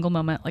for a single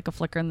moment, like a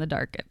flicker in the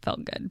dark, it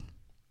felt good.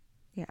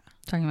 Yeah.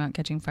 Talking about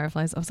catching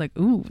fireflies, I was like,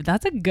 ooh,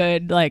 that's a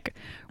good like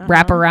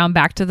wrap around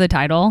back to the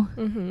title.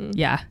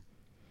 Yeah.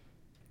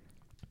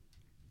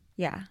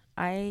 Yeah.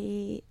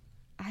 I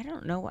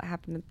don't know what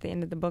happened at the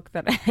end of the book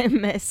that I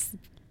missed.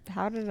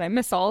 How did I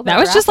miss all that? That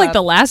was just like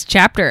the last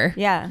chapter.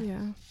 Yeah.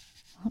 Yeah.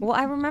 Well,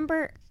 I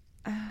remember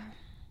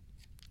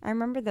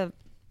the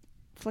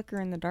flicker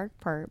in the dark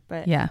part,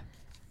 but yeah,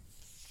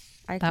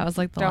 I that was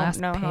like the last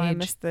don't know page. how I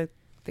missed the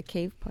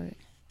cave part.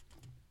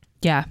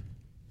 Yeah.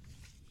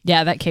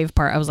 Yeah, that cave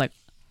part, I was like,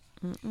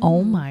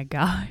 oh my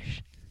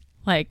gosh.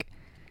 Like,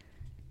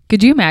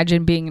 could you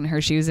imagine being in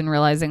her shoes and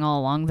realizing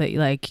all along that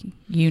like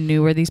you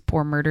knew where these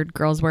poor murdered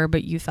girls were,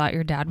 but you thought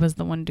your dad was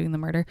the one doing the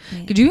murder?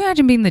 Yeah. Could you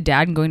imagine being the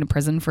dad and going to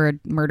prison for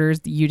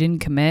murders that you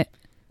didn't commit,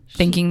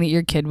 thinking that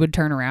your kid would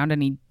turn around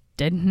and he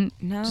didn't?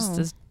 No. Just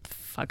as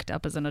fucked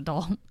up as an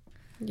adult.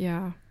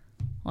 Yeah.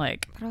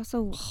 Like. But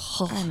also,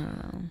 I don't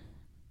know.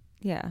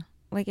 Yeah.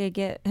 Like I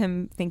get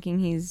him thinking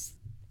he's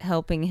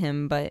helping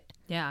him, but.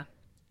 Yeah.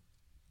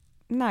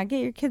 Nah,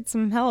 get your kid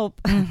some help.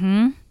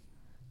 Mm-hmm.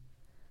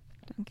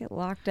 Don't get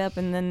locked up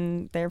and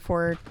then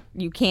therefore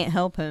you can't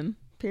help him,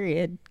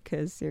 period,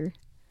 because you're...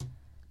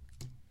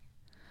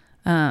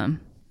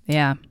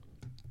 Yeah.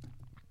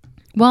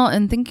 Well,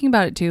 and thinking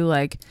about it too,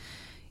 like,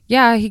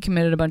 yeah, he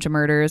committed a bunch of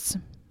murders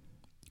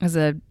as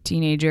a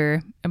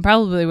teenager and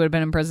probably would have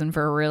been in prison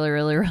for a really,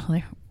 really,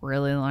 really,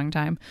 really long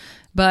time.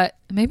 But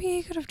maybe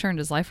he could have turned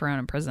his life around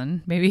in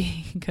prison. Maybe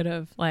he could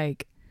have,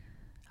 like,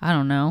 I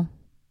don't know.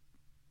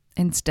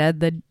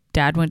 Instead, the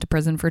dad went to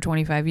prison for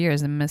 25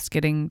 years and missed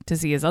getting to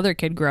see his other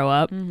kid grow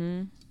up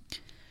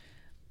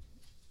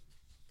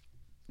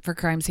for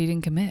crimes he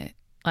didn't commit.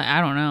 Like,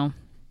 I don't know.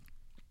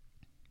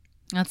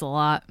 That's a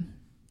lot.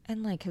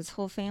 And like his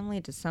whole family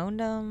disowned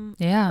him.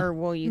 Yeah. Or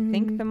well, you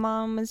think the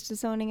mom was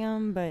disowning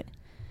him, but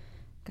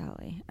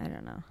golly, I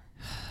don't know.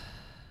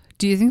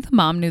 Do you think the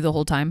mom knew the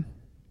whole time?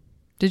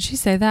 Did she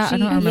say that? I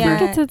don't remember. I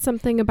think it said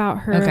something about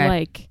her,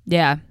 like...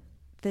 Yeah.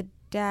 The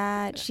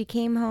dad, she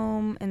came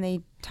home and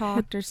they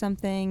talked or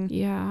something.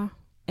 Yeah.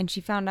 And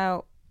she found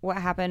out what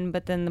happened,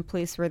 but then the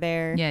police were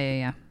there.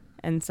 Yeah.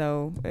 And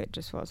so it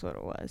just was what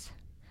it was.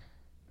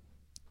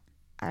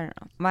 I don't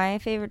know. My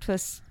favorite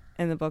twist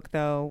in the book,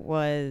 though,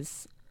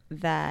 was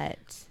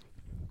that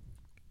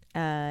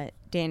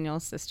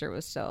Daniel's sister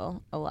was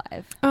still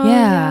alive. Oh,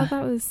 yeah.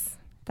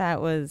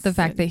 That was the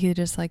fact that he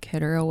just like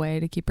hid her away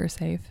to keep her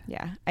safe.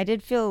 Yeah. I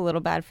did feel a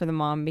little bad for the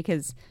mom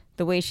because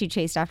the way she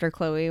chased after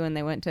Chloe when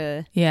they went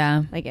to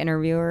like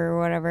interview her or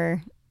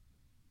whatever.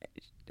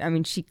 I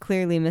mean, she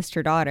clearly missed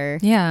her daughter.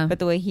 Yeah. But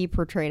the way he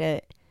portrayed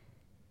it,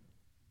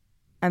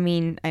 I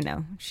mean, I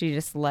know she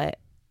just let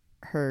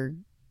her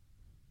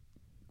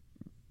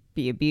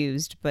be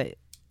abused, but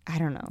I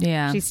don't know.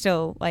 Yeah. She's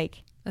still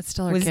like, that's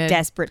still her was kid.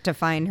 Desperate to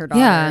find her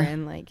daughter. Yeah.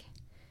 And like,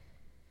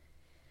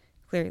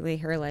 clearly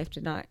her life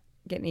did not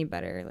get any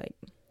better. Like,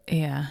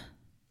 yeah.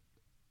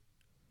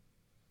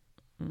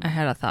 I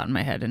had a thought in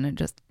my head and it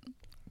just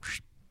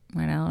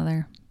went out of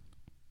there.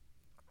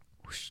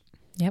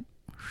 Yep.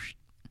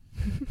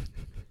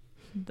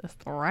 Just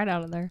right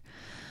out of there.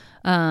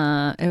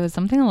 It was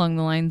something along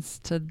the lines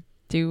to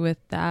do with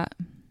that.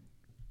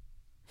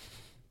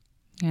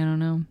 I don't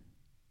know.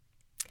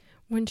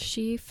 When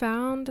she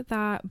found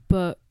that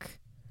book,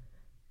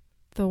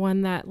 the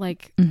one that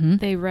like Mm-hmm.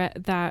 they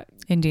read that,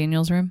 In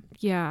Daniel's room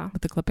yeah,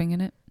 with the clipping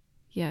in it.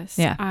 yes,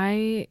 Yeah.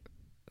 I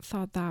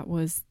thought that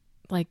was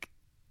like,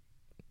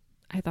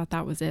 I thought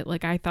that was it.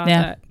 Like I thought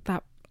Yeah.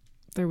 that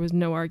there was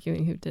no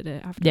arguing who did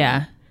it after.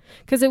 Yeah.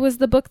 Because it was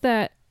the book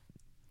that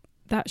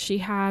she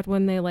had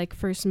when they like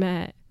first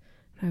met.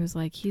 I was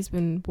like, he's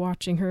been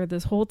watching her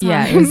this whole time.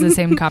 Yeah, it was the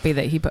same copy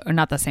that he put, or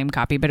not the same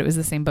copy, but it was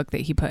the same book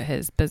that he put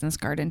his business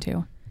card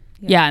into.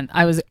 Yeah, and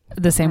I was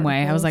the same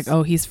way. I was like,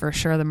 oh, he's for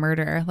sure the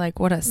murderer. Like,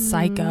 what a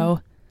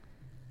psycho.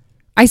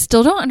 I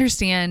still don't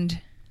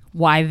understand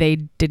why they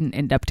didn't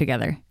end up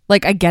together.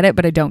 Like, I get it,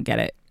 but I don't get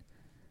it.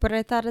 But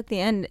I thought at the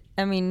end,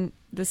 I mean,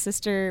 the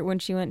sister, when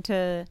she went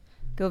to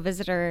go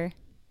visit her,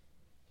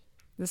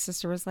 the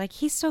sister was like,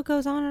 he still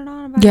goes on and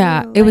on about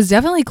Yeah, you. it was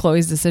definitely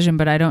Chloe's decision,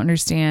 but I don't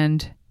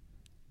understand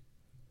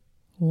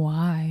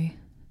why.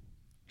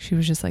 She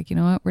was just like, you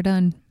know what, we're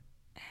done.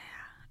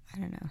 I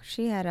don't know.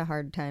 She had a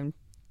hard time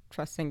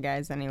trusting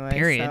guys anyway.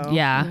 Period. So.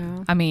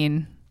 Yeah. I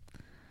mean,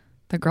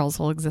 the girl's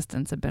whole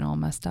existence had been all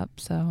messed up,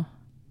 so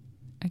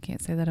I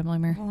can't say that I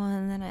blame her. Well,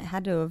 and then it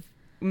had to have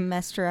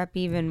messed her up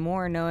even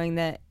more knowing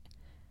that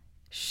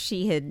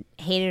she had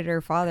hated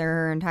her father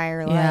her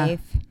entire Yeah.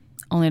 life.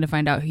 Only to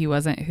find out he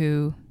wasn't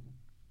who.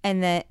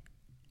 And that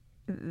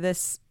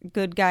this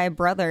good guy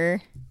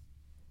brother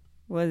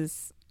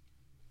was,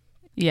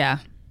 Yeah.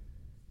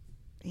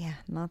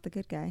 not the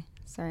good guy.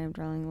 Sorry, I'm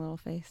drawing a little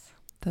face.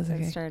 That's It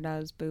okay. started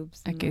out as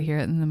boobs. I and could then- hear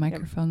it in the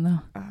microphone, though.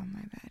 Oh,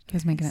 my bad. He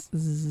was making it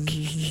guys.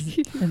 zzz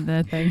in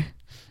the thing.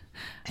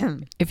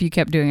 If you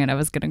kept doing it, I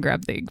was going to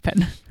grab the ink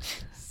pen.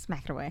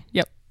 Smack it away.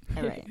 Yep.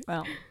 All right.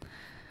 Well,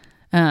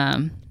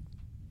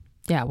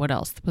 Yeah, what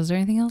else? Was there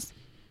anything else?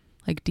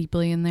 Like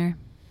deeply in there?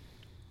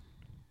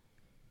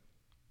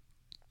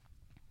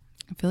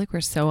 I feel like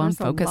we're so There's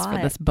a unfocused for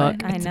lot, this book.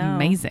 but I It's know.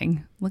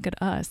 amazing. Look at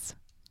us.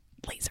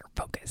 Laser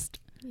focused.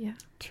 Yeah.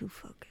 too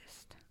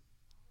focused.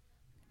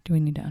 Do we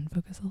need to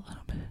unfocus a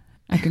little bit?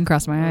 I can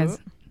cross my eyes.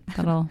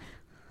 That'll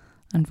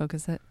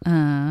unfocus it.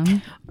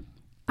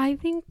 I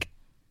think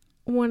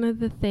one of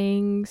the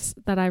things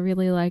that I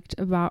really liked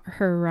about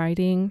her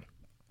writing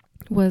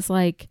was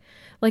like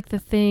the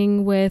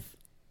thing with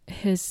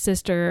his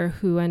sister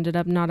who ended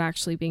up not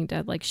actually being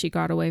dead. Like she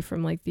got away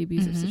from like the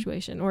abusive Mhm.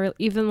 situation, or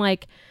even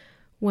like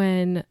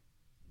when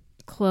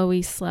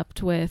Chloe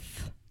slept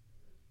with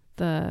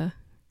the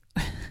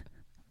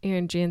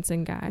Aaron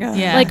Jansen guy.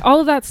 Yeah. Like all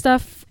of that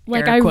stuff.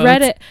 Like Air I quotes,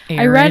 read it.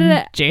 I read Aaron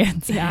it.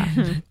 Jansen.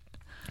 Yeah.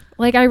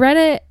 Like I read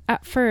it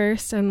at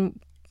first and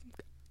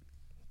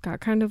got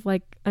kind of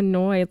like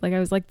annoyed. Like I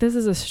was like, this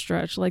is a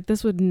stretch. Like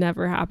this would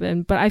never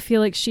happen. But I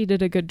feel like she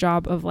did a good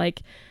job of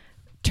like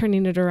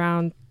turning it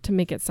around to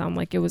make it sound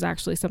like it was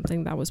actually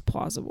something that was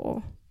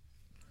plausible.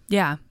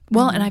 Yeah.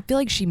 Well, Mhm. and I feel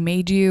like she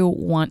made you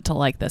want to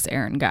like this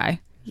Aaron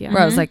guy. Yeah.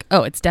 Where I was like,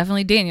 oh, it's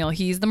definitely Daniel.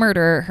 He's the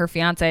murderer, her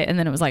fiance. And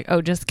then it was like,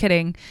 oh, just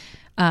kidding.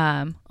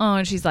 And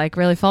she's like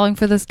really falling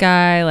for this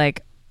guy.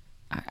 Like,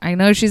 I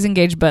know she's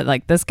engaged, but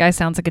like this guy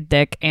sounds like a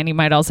dick and he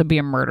might also be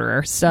a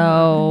murderer.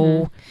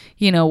 So,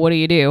 what do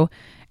you do?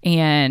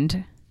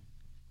 And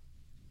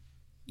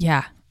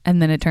yeah.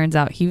 And then it turns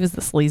out he was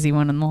the sleazy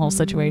one in the whole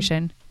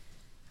situation.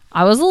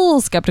 I was a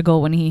little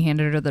skeptical when he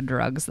handed her the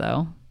drugs,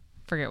 though.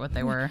 Forget what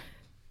they were.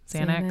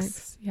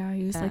 Xanax. Yeah,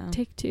 he was Yeah. like,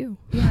 take two.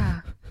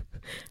 Yeah.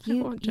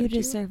 You won't judge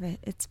you. deserve it.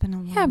 It's been a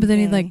long Yeah, but then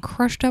he day. like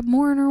crushed up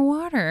more in her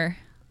water.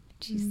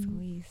 Jeez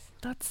Louise.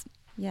 That's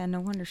Yeah, no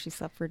wonder she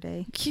slept for a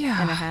day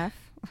yeah. and a half.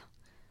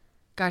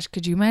 Gosh,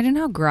 could you imagine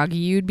how groggy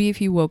you'd be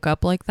if you woke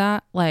up like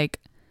that? Like,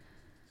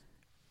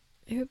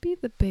 It would be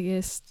the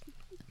biggest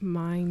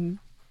mind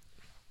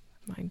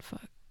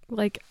fuck.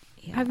 Like,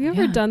 Yeah. have you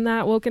ever Yeah. done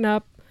that? Woken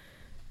up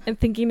and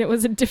thinking it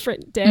was a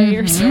different day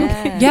or Mhm.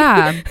 something?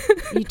 yeah.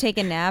 You take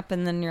a nap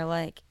and then you're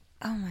like,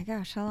 oh my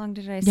gosh, how long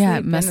did I sleep? Yeah, it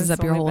And messes it's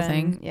up your only whole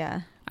been- thing.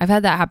 Yeah. I've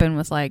had that happen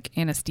with like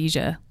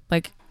anesthesia,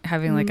 like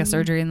having like a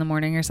surgery in the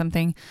morning or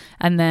something.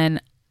 And then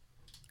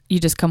you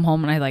just come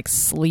home and I like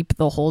sleep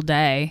the whole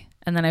day.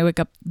 And then I wake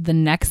up the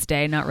next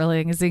day, not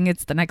realizing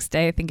it's the next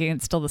day, thinking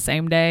it's still the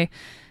same day.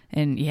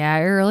 And yeah,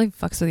 it really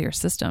fucks with your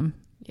system.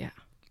 Yeah.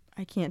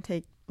 I can't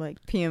take like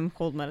PM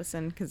cold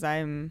medicine because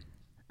I'm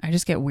I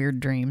just get weird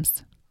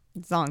dreams.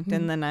 zonked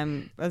and then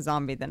I'm a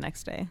zombie the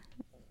next day.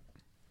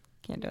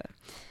 Can't do it.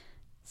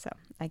 So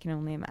I can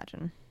only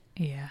imagine.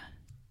 Yeah.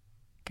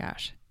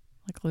 Gosh.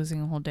 Like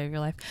losing a whole day of your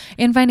life.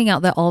 And finding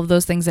out that all of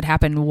those things had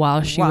happened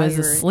while she While was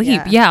you were- asleep.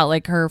 yeah. Yeah.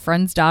 Like her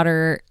friend's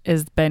daughter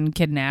has been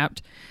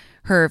kidnapped.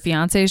 Her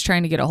fiance is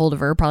trying to get a hold of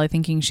her, probably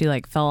thinking she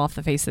like fell off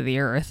the face of the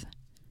earth.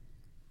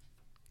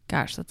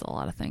 Gosh, that's a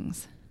lot of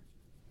things.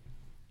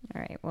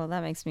 All right. Well,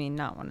 that makes me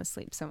not want to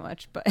sleep so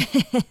much, but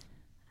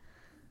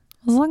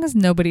As long as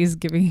nobody's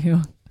giving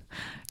you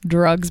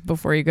drugs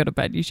before you go to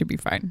bed, you should be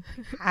fine.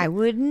 I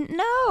wouldn't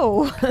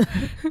know.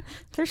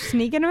 They're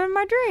sneaking them in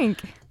my drink.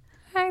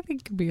 I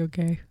think it'll be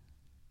okay.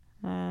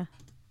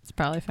 It's It's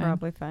probably fine.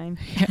 Probably fine.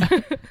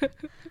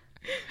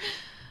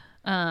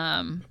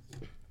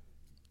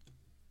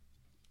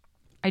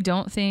 I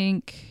don't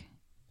think.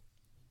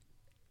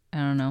 I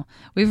don't know.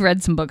 We've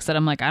read some books that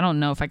I'm like, I don't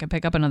know if I could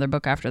pick up another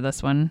book after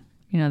this one.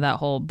 You know, that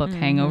whole book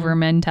hangover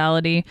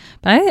mentality.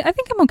 But I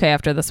think I'm okay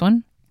after this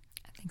one.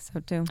 I think so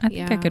too. I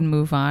think I could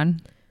move on.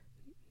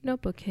 No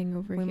book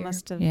hangover We here.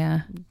 must have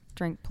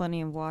drank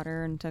plenty of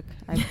water and took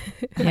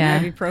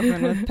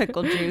ibuprofen with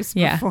pickle juice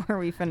before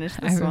we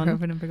finished this one.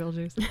 Ibuprofen and pickle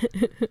juice.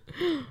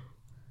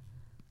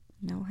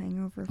 No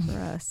hangover for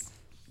us.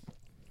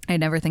 I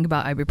never think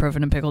about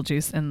ibuprofen and pickle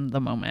juice in the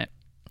moment.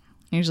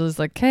 Usually it's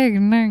like, hey, good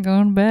night,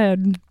 going to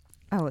bed.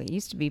 Oh, it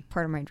used to be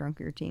part of my drunk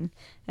routine.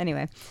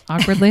 Anyway.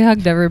 Awkwardly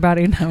hugged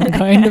everybody. Now I'm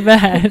going to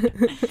bed.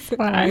 It's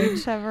fine.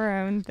 Each have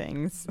our own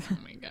things. Oh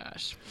my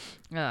gosh.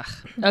 Ugh.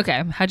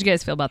 Okay. How'd you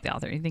guys feel about the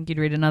author? You think you'd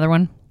read another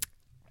one?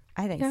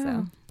 I think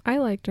so. I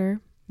liked her.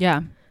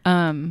 Yeah.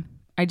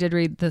 I did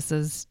read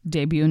this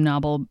debut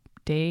novel,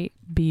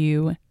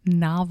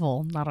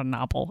 not a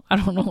novel. I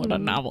don't know what a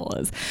novel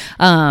is.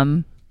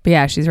 But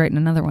yeah, she's writing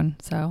another one.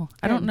 So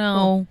I don't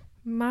know.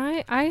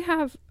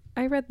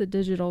 I read the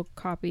digital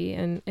copy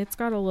and it's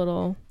got a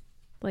little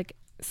like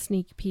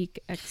sneak peek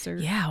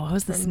excerpt. Yeah, what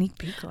was the sneak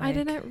peek like? I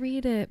didn't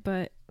read it,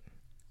 but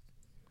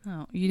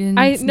oh, you didn't.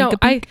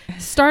 I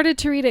started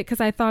to read it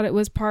because I thought it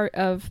was part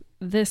of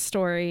this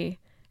story,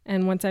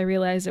 and once I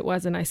realized it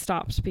wasn't, I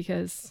stopped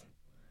because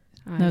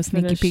no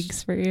sneaky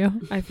peeks for you.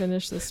 I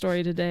finished the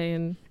story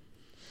today,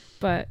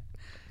 but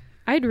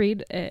I'd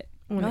read it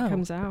when it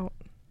comes out.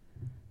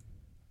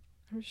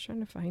 I'm just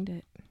trying to find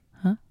it.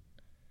 Huh?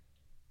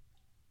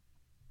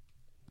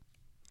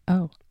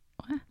 Oh.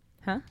 What?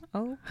 Huh?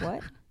 Oh,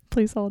 what?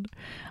 Please hold.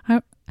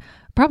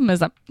 Problem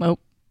is that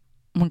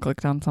one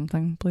clicked on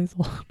something. Please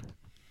hold.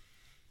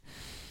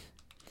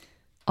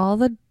 All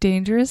the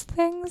Dangerous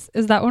Things.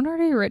 Is that one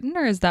already written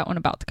or is that one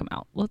about to come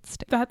out? Let's see.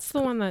 That's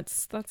the one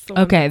that's the one.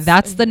 Okay,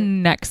 that's the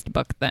next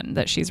book then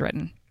that she's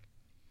written.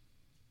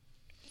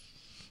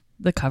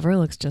 The cover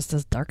looks just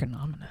as dark and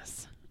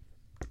ominous.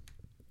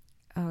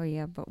 Oh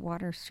yeah, but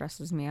water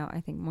stresses me out, I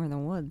think, more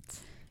than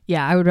woods.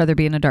 Yeah, I would rather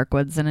be in a dark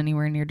woods than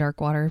anywhere near dark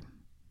water.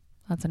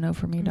 That's a no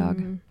for me,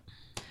 dog.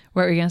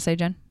 What were you going to say,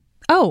 Jen?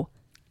 Oh,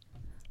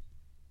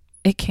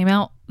 it came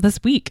out this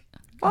week.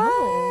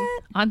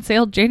 What? On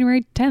sale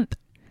January 10th.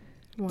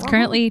 Wow. It's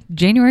currently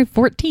January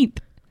 14th.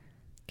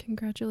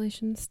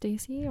 Congratulations,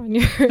 Stacy, on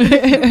your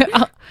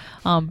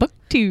on book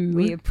 2.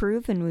 We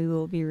approve and we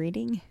will be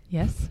reading.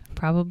 Yes,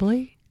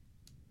 probably.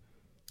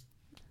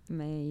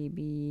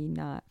 Maybe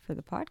not for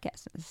the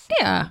podcast.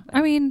 Yeah,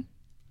 I mean,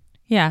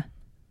 yeah.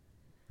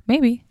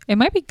 Maybe. It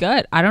might be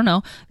good. I don't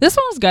know. This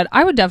one was good.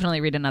 I would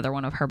definitely read another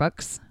one of her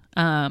books.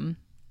 It's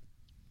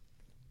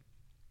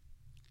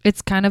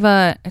kind of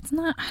it's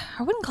not,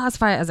 I wouldn't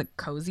classify it as a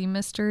cozy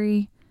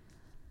mystery.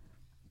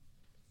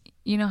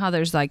 You know how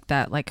there's like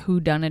that like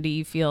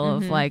whodunity feel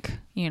of like,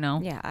 you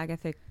know. Yeah,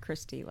 Agatha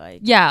Christie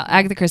like. Yeah,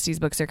 Agatha Christie's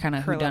books are kind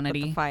of Curl up with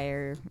whodunity. the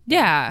fire.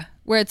 Yeah,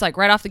 where it's like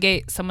right off the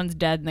gate, someone's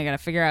dead and they got to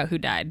figure out who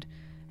died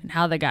and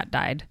how they got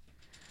died.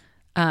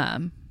 How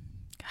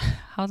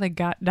they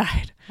got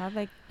died.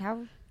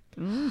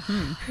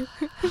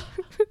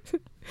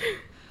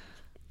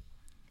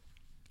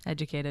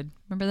 Educated.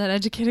 Remember that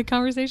educated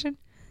conversation?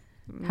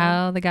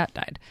 How they got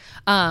died.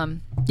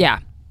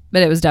 Yeah,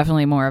 but it was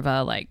definitely more of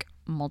a like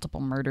multiple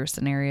murder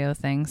scenario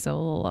thing, so a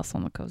little less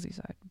on the cozy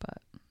side, but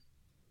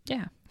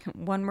yeah.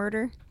 One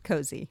murder,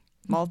 cozy.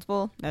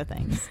 Multiple, no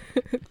thanks.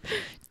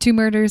 2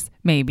 murders,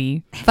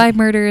 maybe. 5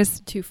 murders,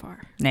 too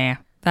far. nah.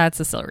 That's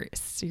a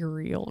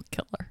serial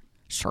killer.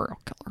 Serial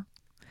killer.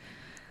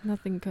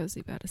 Nothing cozy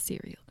about a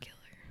serial killer.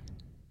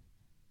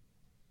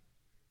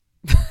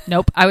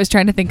 Nope. I was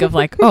trying to think of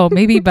like, oh,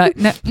 maybe, but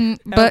no,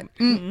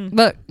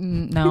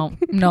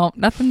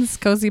 nothing's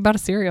cozy about a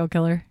serial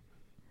killer,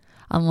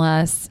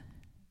 unless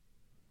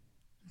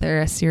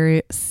they're a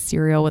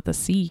cereal with a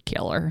C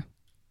killer.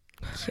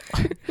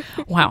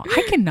 Wow,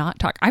 I cannot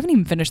talk. I haven't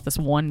even finished this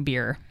one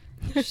beer.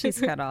 She's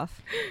cut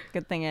off.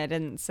 Good thing I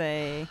didn't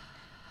say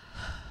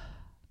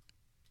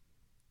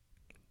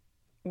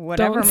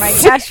whatever my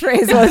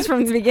catchphrase was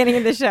from the beginning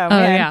of the show. Oh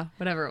yeah,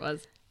 whatever it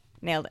was.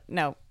 Nailed it.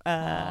 No,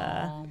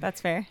 that's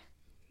fair.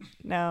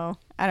 No,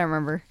 I don't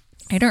remember.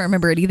 I don't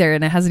remember it either,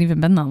 and it hasn't even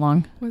been that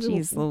long.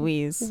 Jeez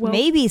Louise.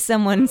 Maybe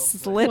someone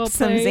slipped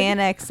some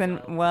Xanax and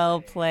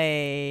well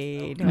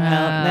played.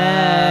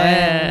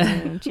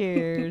 Well,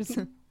 cheers.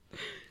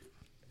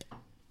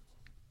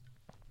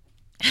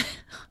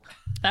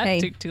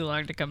 That took too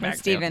long to come back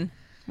Steven,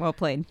 well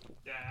played.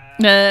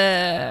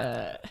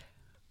 The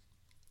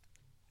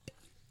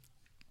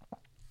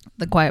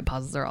quiet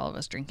pauses are all of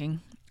us drinking.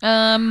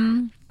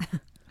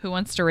 Who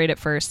wants to rate it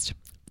first?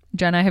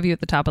 Jen, I have you at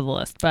the top of the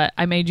list, but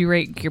I made you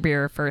rate your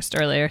beer first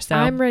earlier, so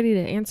I'm ready to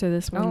answer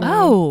this one.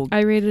 Oh.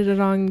 I rated it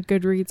on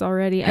Goodreads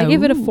already. I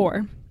gave it a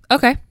 4.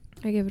 Okay.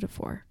 I gave it a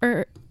 4.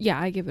 I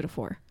gave it a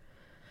 4.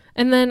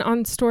 And then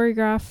on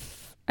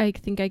Storygraph, I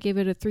think I gave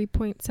it a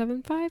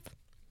 3.75.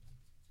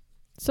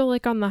 So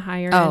like on the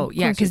higher end. Oh,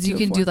 yeah, closer because to you a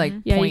can 4. do like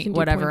Yeah, you point can do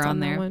whatever points on on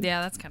that there. one.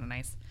 Yeah, that's kind of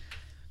nice.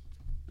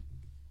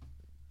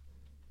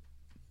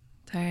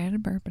 Sorry, I had a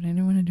burp, but I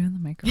didn't want to do it in the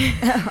microphone.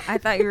 I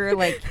thought you were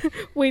like,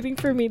 Waiting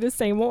for me to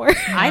say more.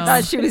 I No.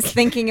 thought she was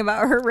thinking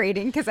about her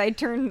rating because I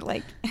turned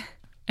like.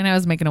 And I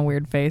was making a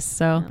weird face,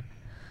 so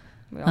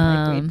We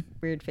all make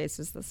weird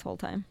faces this whole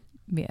time.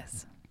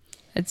 yes.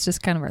 It's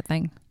just kind of our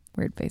thing.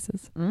 Weird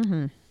faces.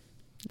 Mm-hmm. Not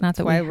That's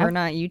that why we we're have.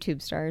 not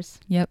YouTube stars.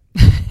 Yep.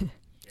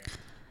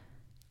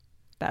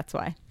 That's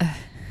why.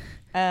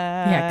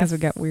 Yeah, because we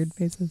got weird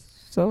faces.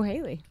 So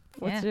Haley,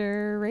 what's Yeah.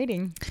 your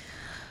rating?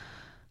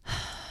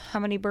 How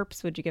many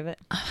burps would you give it?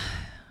 I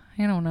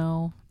don't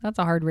know. That's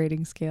a hard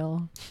rating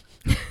scale.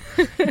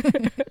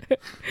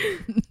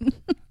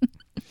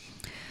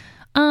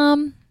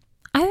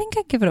 I think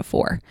I'd give it a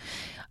 4.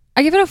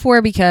 I give it a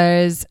 4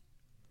 because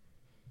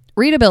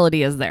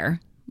readability is there.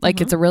 Like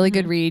it's a really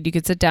good read. You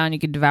could sit down, you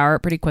could devour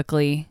it pretty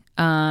quickly.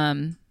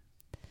 But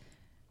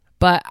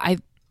I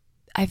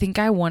think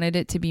I wanted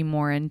it to be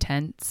more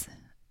intense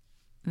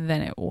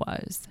than it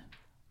was.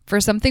 For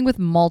something with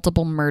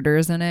multiple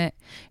murders in it,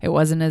 it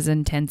wasn't as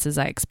intense as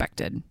I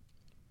expected.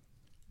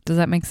 Does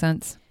that make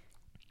sense?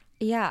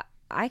 Yeah,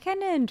 I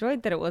kind of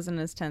enjoyed that it wasn't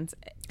as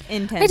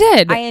intense. I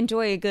did. I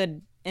enjoy a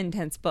good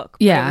intense book.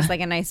 But Yeah. it was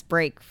like a nice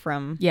break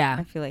from. Yeah.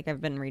 I feel like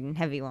I've been reading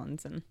heavy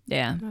ones,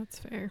 Yeah. That's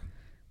fair.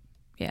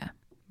 Yeah.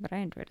 but I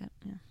enjoyed it.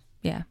 Yeah.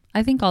 Yeah.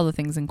 I think all the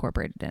things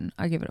incorporated in.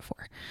 I'll give it a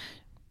 4.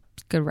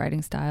 Good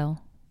writing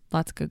style.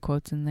 Lots of good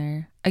quotes in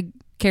there. I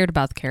cared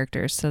about the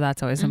characters, so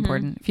that's always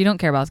important. If you don't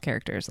care about the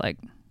characters, like,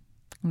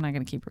 I'm not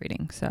going to keep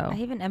reading. So I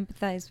even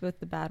empathized with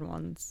the bad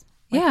ones.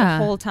 Yeah.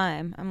 The whole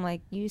time. I'm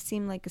like, you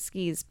seem like a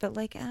skis, but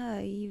like,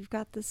 you've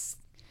got this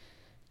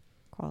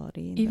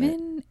quality.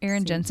 even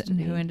Aaron seems Jensen,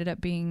 to who be- ended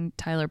up being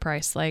Tyler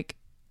Price, like,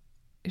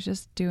 is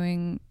just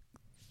doing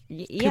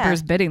yeah.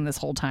 Cooper's bidding this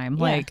whole time.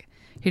 Yeah. Like,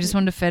 he just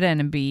wanted to fit in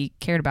and be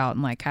cared about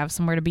and like have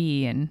somewhere to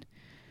be, and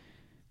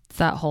it's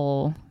that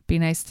whole be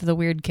nice to the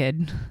weird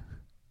kid.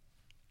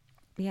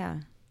 Yeah.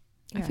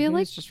 I Yeah, feel he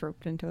like was just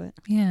roped into it.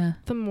 Yeah.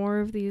 the more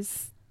of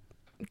these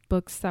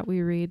books that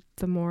we read,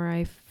 the more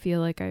I feel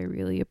like I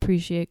really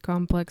appreciate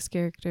complex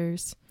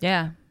characters.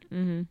 Yeah.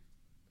 Mm-hmm.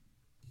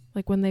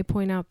 Like when they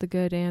point out the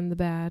good and the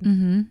bad.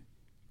 Mm-hmm.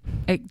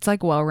 It's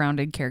like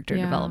well-rounded character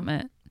Yeah.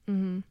 development.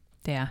 Mm-hmm.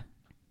 Yeah.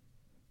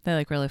 They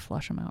like really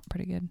flush them out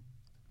pretty good.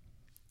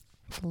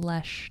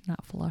 Flesh,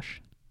 not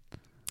flush.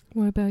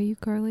 What about you,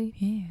 Carly?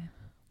 Yeah.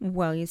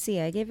 Well, you see,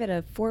 I gave it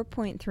a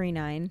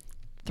 4.39.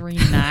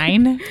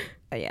 3.9.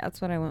 Yeah,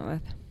 that's what I went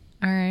with.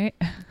 All right.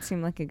 It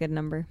seemed like a good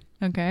number.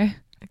 Okay.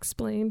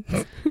 Explain.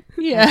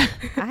 Yeah.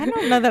 I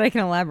don't know that I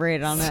can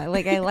elaborate on it.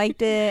 Like, I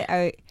liked it.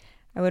 I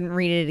wouldn't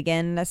read it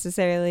again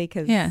necessarily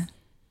because Yeah.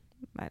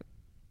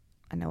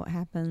 I know what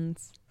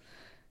happens.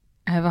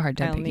 I have a hard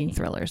time I only- picking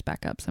thrillers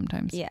back up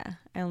sometimes. Yeah,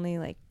 I only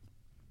like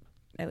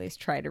at least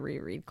try to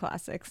reread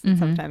classics. Mhm. And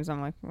sometimes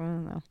I'm like, well, I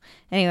don't know.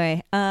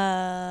 Anyway,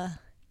 but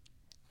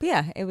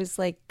yeah, it was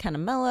like kind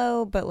of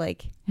mellow, but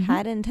like Mhm.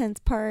 had intense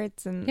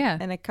parts and Yeah.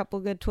 and a couple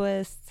good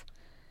twists.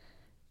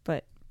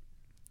 But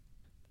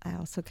I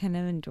also kind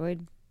of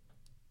enjoyed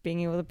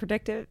being able to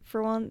predict it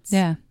for once.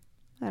 Yeah.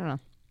 I don't know.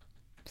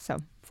 So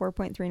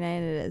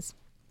 4.39 it is.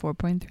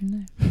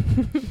 4.39.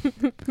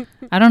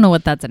 I don't know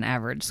what that's an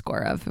average score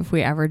of. If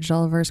we averaged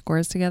all of our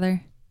scores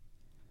together.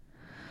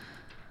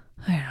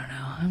 I don't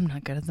know. I'm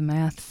not good at the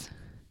maths.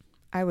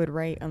 I would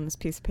write on this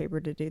piece of paper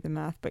to do the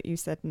math, but you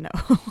said no.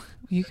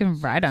 You can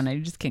write on it.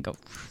 You just can't go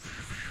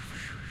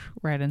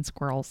write in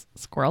squirrels.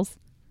 Squirrels?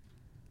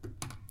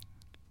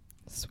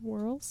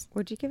 Swirls?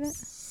 Would you give it?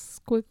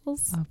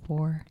 Squiggles? A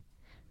 4.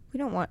 We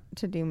don't want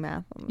to do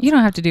math on this. You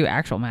don't have to do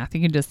actual math.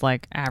 You can just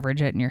like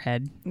average it in your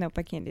head. Nope,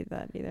 I can't do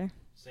that either.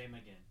 Same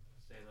again.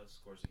 Say those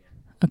scores again.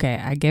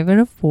 Okay, I give it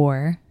a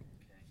 4.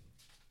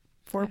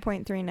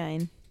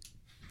 4.39.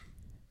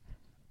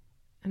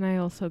 And I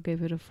also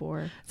gave it a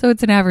 4. So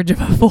it's an average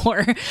of a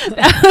 4.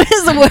 That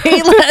was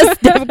way less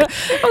difficult.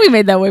 We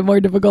made that way more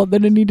difficult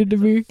than it needed to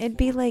be. It'd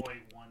be like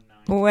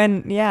 4.19.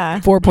 when, yeah.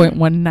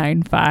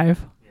 4.195.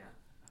 Yeah.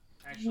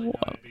 Actually, no,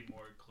 it'd be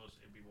more close.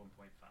 It'd be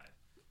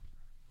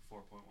 1.5.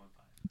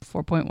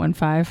 4.15. 4.15. And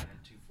 2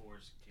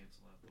 4s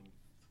cancel out the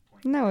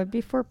point. No, it'd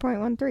be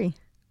 4.13. Okay,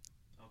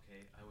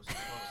 I was close.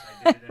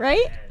 I did it in my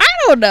Right? head. I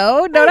don't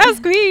know. Don't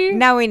ask me.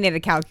 Now we need a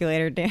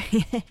calculator. Dang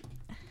it.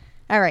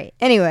 All right.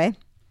 Anyway,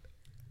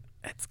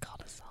 It's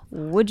called a self.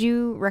 would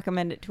you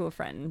recommend it to a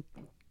friend?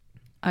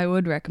 I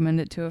would recommend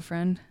it to a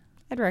friend.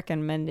 I'd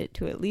recommend it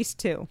to at least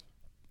 2.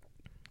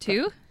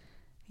 2?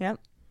 Yep.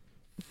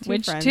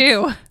 Which friends. 2?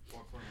 4.13.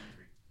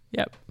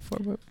 Yep.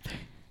 4.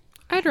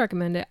 I'd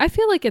recommend it. I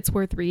feel like it's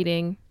worth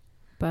reading,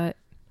 but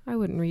I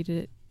wouldn't read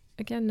it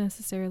again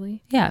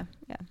necessarily. Yeah.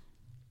 Yeah.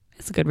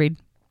 It's a good read.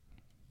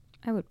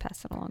 I would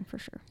pass it along for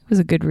sure. It was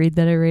a good read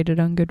that I rated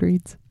on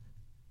Goodreads.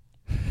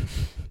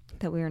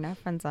 That we are now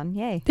friends on.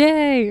 Yay.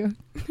 Yay. Hey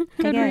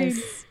Good guys,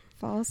 read.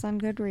 follow us on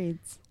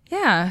Goodreads.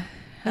 Yeah.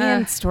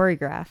 And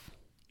Storygraph.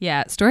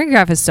 Yeah,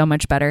 Storygraph is so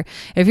much better.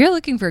 If you're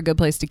looking for a good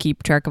place to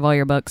keep track of all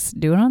your books,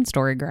 do it on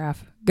Storygraph.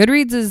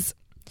 Goodreads is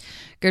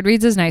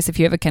nice if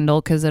you have a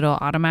Kindle because it'll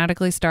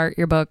automatically start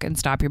your book and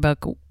stop your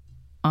book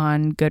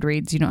on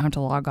Goodreads. You don't have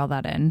to log all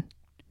that in.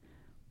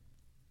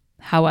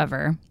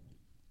 However,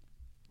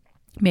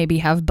 maybe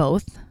have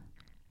both.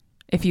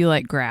 If you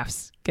like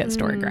graphs, get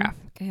StoryGraph.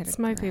 It's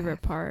my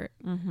favorite part.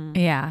 Mm-hmm.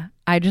 Yeah.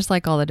 I just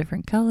like all the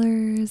different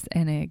colors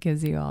and it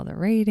gives you all the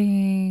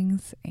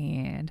ratings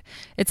and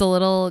it's a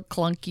little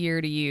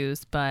clunkier to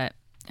use, but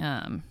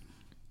it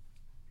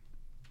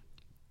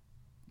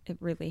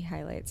really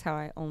highlights how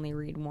I only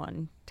read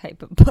one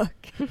type of book.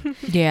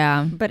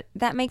 yeah. But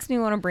that makes me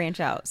want to branch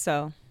out.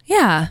 So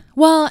Yeah.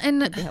 Well,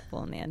 and it'd be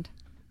helpful in the end.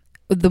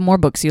 the more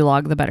books you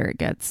log, the better it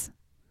gets.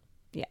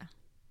 Yeah,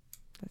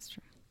 that's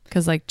true.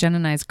 Because like Jen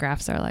and I's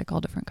graphs are like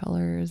all different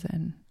colors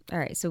and... All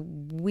right, so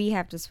we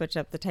have to switch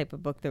up the type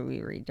of book that we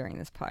read during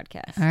this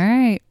podcast. All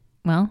right.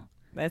 Well,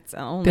 That's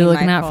only be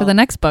looking my out fault. for the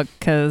next book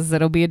because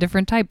it'll be a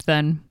different type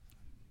then.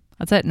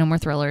 That's it. No more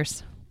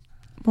thrillers.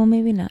 Well,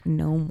 maybe not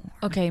no more.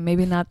 Okay,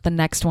 maybe not. The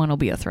next one will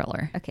be a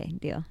thriller. Okay,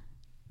 deal.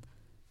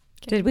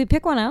 Did we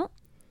pick one out?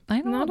 I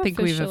don't Not think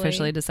we've officially.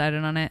 officially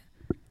decided on it.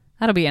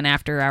 That'll be an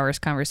after hours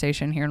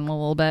conversation here in a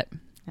little bit.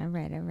 All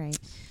right.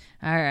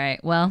 All right.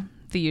 Well,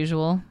 the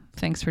usual.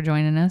 Thanks for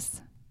joining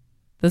us.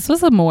 This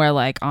was a more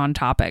like on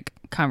topic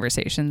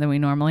conversation than we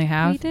normally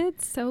have. We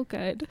did so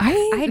good.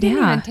 I didn't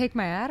even take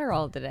my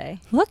Adderall today.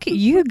 Look at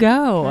you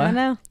go. I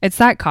know. It's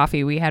that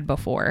coffee we had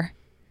before.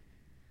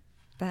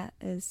 That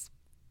is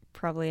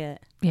probably it.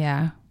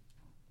 Yeah.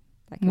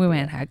 That could We be went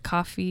it. and had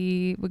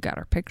coffee. We got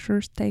our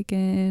pictures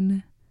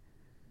taken.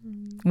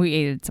 We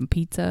ate some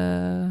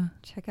pizza.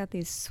 Check out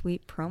these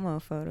sweet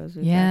promo photos.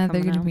 Yeah,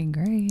 they're going to be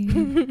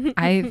great.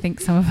 I think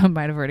some of them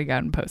might have already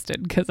gotten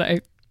posted because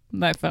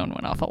my phone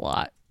went off a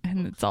lot.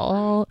 And it's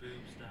all,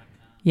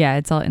 yeah,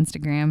 it's all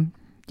Instagram.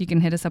 You can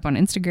hit us up on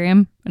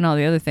Instagram and all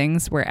the other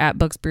things. We're at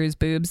Books, Brews,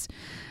 Boobs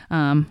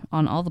on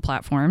all the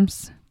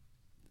platforms.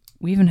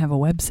 We even have a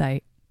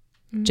website.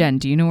 Jen,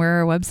 do you know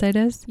where our website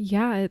is?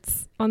 Yeah,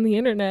 it's on the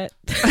internet.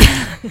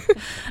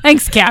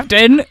 Thanks,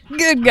 Captain.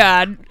 Good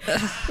God.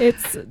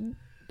 It's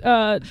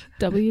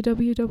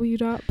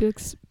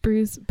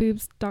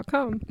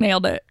www.booksbrewsboobs.com.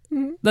 Nailed it.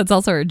 Mhm. That's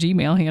also our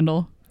Gmail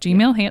handle.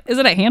 Is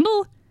it a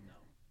handle?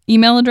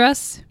 Email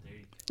address?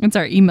 It's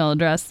our email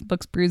address,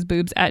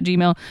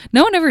 booksbrewsboobs@gmail.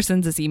 No one ever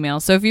sends us email.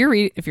 So if you're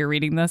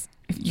reading this,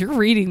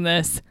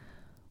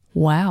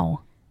 wow.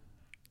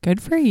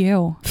 Good for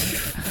you.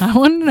 I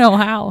want to know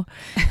how.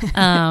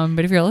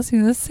 But if you're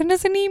listening to this, send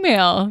us an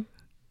email.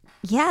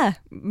 Yeah,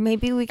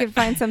 maybe we could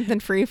find something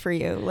free for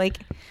you, like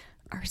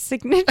our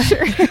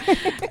signature.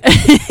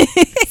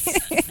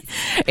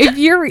 If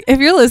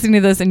you're listening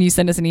to this and you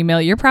send us an email,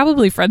 you're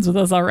probably friends with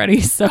us already.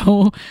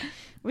 So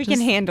We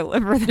can hand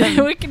deliver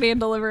them. we can hand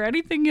deliver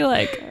anything you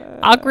like.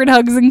 Awkward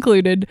hugs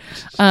included.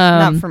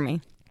 Not for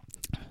me.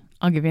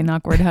 I'll give you an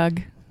awkward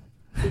hug.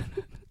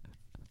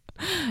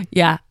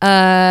 Yeah.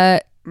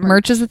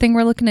 Merch is the thing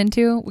we're looking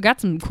into. We got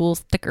some cool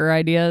sticker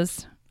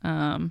ideas.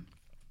 Carly,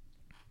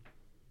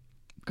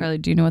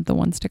 do you know what the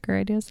one sticker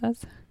idea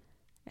says?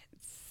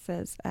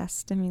 Says ass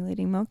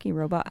stimulating monkey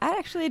robot.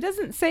 Actually, it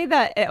doesn't say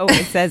that.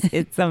 It says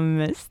it's a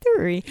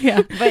mystery.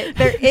 Yeah. But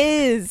there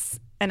is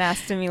an ass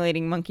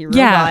stimulating monkey robot.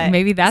 Yeah,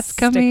 maybe that's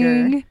sticker.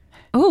 coming.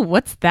 Oh,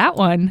 what's that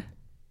one?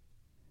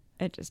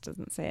 It just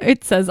doesn't say it.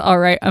 It says, all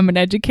right, I'm an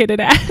educated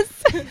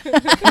ass.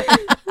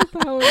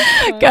 That was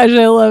fun. Gosh,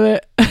 I love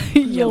it.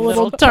 You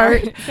little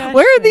tart. Gosh,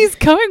 Where are these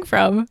coming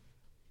from?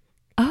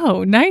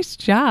 Oh, nice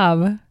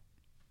job.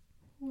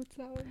 What's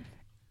that one?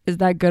 Is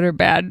that good or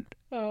bad?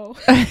 Oh.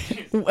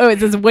 Oh, it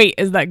says, wait,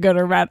 is that good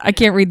or bad? I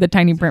can't read the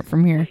tiny print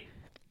from here.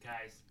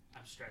 Guys,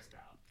 I'm stressed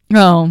out.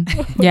 Oh,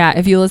 yeah.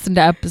 If you listen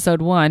to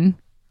episode 1,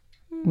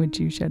 which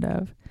you should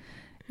have,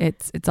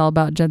 it's all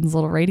about Jen's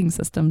little rating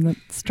system that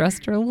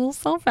stressed her little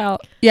self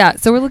out. Yeah.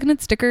 So we're looking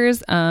at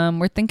stickers.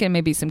 We're thinking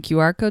maybe some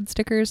QR code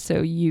stickers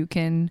so you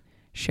can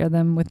share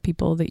them with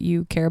people that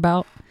you care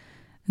about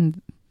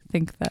and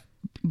think that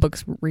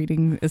books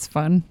reading is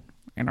fun.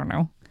 I don't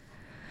know.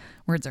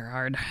 Words are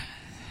hard.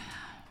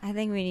 I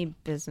think we need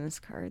business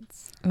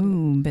cards.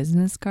 Ooh,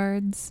 business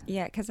cards.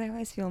 Yeah, because I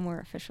always feel more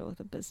official with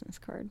a business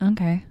card.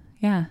 Okay.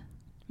 Yeah.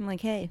 I'm like,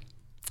 hey,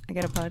 I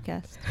got a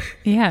podcast.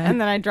 Yeah. And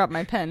then I drop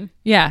my pen.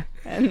 Yeah.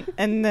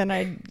 And then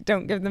I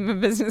don't give them a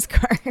business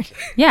card.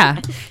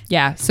 Yeah.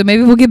 Yeah. So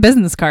maybe we'll get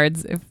business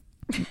cards if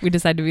we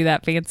decide to be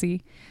that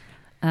fancy.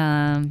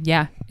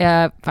 Yeah.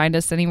 Find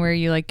us anywhere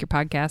you like your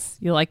podcast.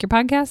 You like your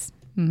podcast?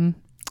 Mm-hmm.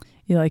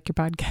 You like your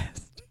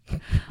podcast.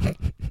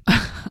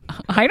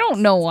 I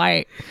don't know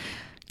why.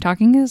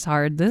 Talking is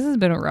hard. This has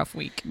been a rough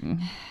week.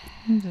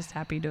 I'm just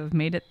happy to have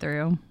made it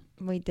through.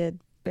 We did,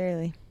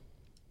 barely.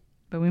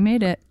 But we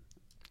made it.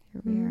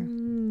 Here we are.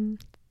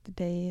 Mm. The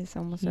day is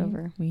almost Here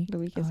over. we The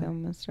week is are.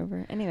 almost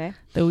over. Anyway.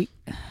 The week.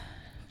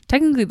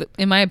 Technically,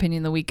 in my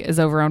opinion, the week is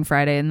over on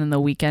Friday, and then the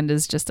weekend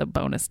is just a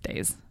bonus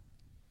days.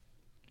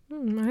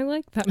 I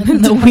like that. And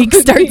then the week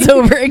starts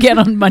over again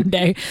on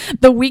Monday.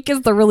 The week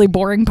is the really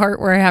boring part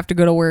where I have to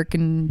go to work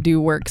and do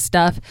work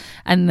stuff.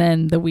 And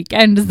then the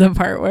weekend is the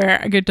part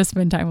where I get to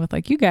spend time with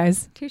like you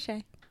guys. Touche.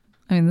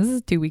 I mean, this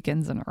is 2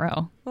 weekends in a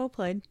row. Well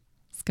played.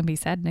 It's going to be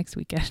sad next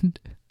weekend.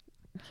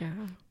 Yeah.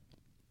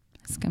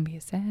 It's going to be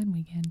a sad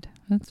weekend.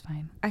 That's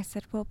fine. I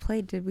said, well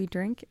played. Did we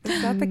drink?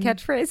 Is that the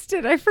catchphrase?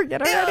 Did I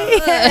forget already?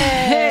 Do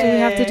we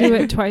have to do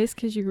it twice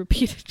because you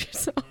repeated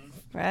yourself?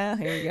 Well,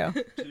 here we go.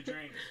 2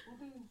 drinks.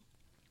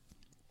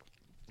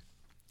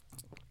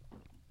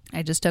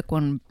 I just took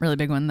one really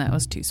big one that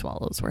was 2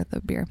 swallows worth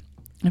of beer.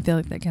 I feel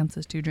like that counts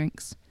as 2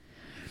 drinks.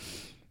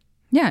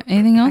 Yeah.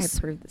 Anything else? I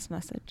approve this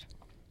message.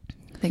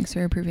 Thanks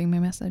for approving my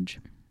message.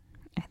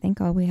 I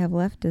think all we have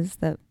left is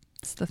that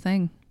It's the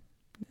thing.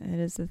 it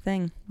is the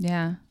thing.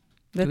 Yeah.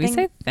 The Do we thing-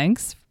 say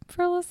thanks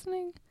for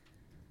listening?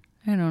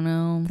 I don't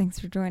know. Thanks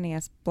for joining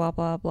us. Blah,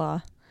 blah,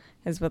 blah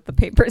is what the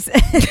paper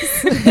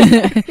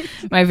says.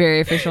 My very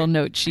official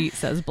note sheet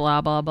says blah,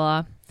 blah,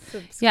 blah.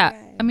 Yeah.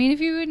 I mean, if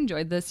you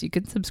enjoyed this, you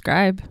could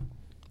subscribe.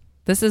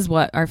 This is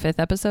what, our 5th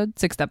episode?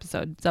 6th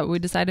episode. Is that what we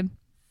decided?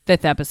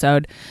 5th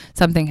episode.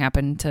 Something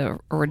happened to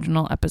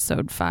original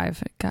episode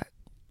 5. It got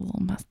a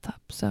little messed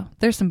up. So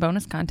there's some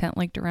bonus content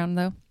linked around,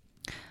 though.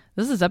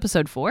 This is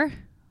episode 4.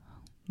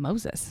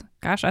 Moses.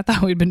 Gosh, I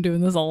thought we'd been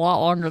doing this a lot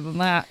longer than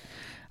that.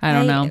 I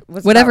don't know.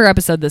 Whatever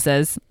episode this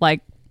is,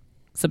 like,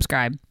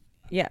 subscribe.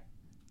 Yeah.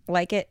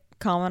 Like it.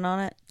 Comment on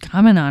it.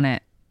 Comment on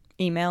it.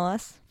 Email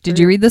us. Did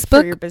you read this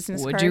book? For your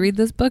business Would card? you read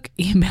this book?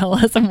 Email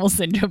us and we'll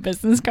send you a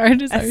business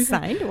card. Is that what A you're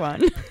saying? signed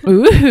one.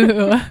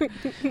 Ooh.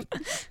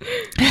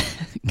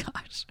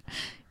 Gosh.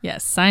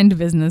 Yes, signed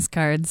business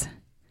cards.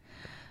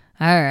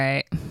 All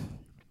right.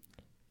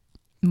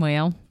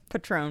 Well.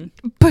 Patron.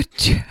 But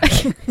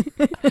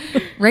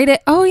rate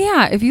it. Oh,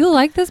 yeah. If you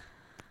like this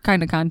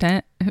kind of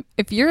content,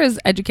 if you're as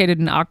educated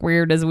and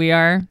awkward as we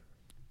are,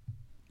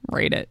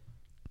 rate it.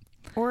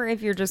 Or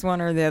if you're just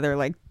one or the other,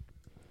 like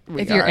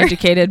we If you're are.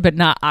 educated but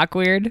not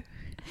awkward.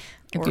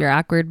 If Or- you're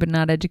awkward but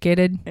not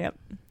educated. Yep.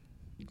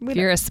 If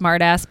you're a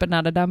smart ass but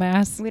not a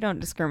dumbass. We don't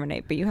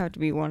discriminate, but you have to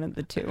be one of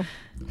the two.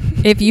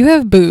 If you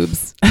have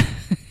boobs,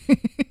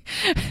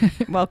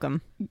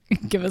 Welcome.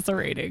 give us a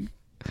rating.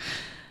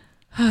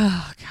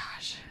 Oh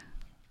gosh,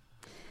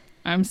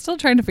 I'm still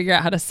trying to figure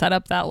out how to set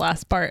up that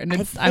last part, and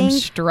I'm think-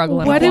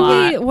 struggling What a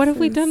have lot. what have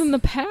we done in the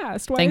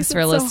past? Why Thanks is it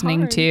for so listening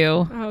hard?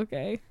 too. Oh,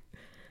 okay.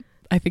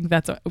 I think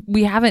that's what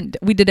we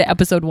did it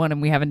episode 1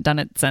 and we haven't done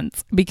it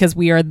since because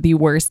we are the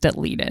worst at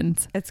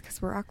lead-ins. It's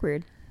because we're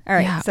awkward. All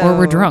right. Yeah, so or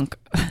we're drunk.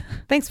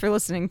 Thanks for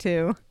listening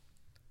to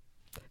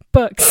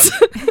Books.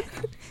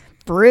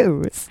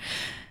 Brews.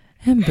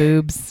 And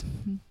boobs.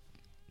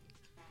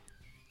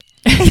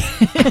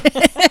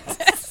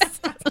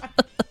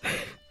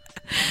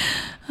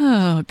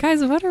 Oh,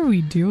 guys, what are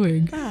we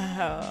doing?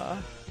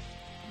 Oh.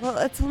 Well,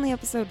 it's only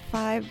episode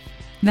 5.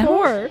 No.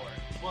 4.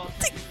 Well,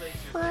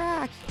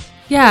 Frack.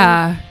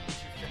 Yeah.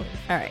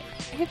 All right.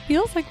 It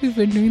feels like we've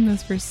been doing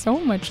this for so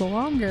much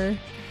longer.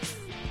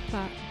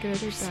 That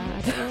good or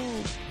bad.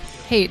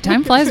 Hey,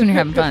 time flies when you're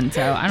having fun,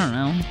 so I don't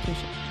know.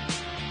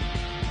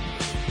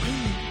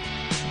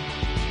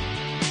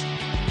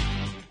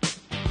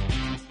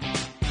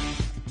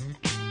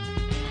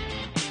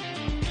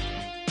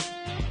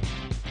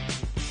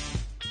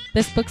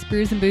 This Books,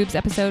 Brews, and Boobs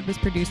episode was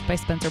produced by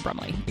Spencer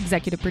Brumley.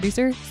 Executive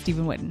producer,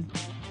 Stephen Whitten.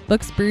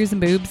 Books, Brews,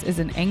 and Boobs is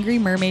an Angry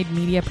Mermaid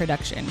Media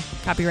production.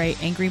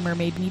 Copyright Angry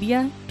Mermaid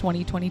Media,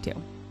 2022.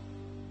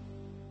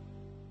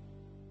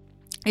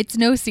 It's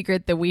no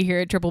secret that we here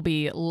at Triple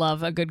B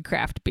love a good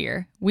craft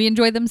beer. We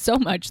enjoy them so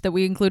much that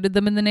we included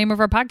them in the name of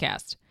our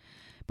podcast.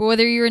 But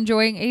whether you're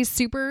enjoying a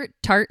super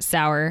tart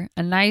sour,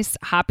 a nice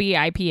hoppy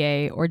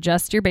IPA, or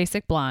just your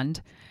basic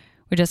blonde,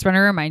 we just want to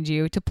remind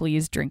you to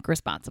please drink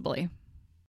responsibly.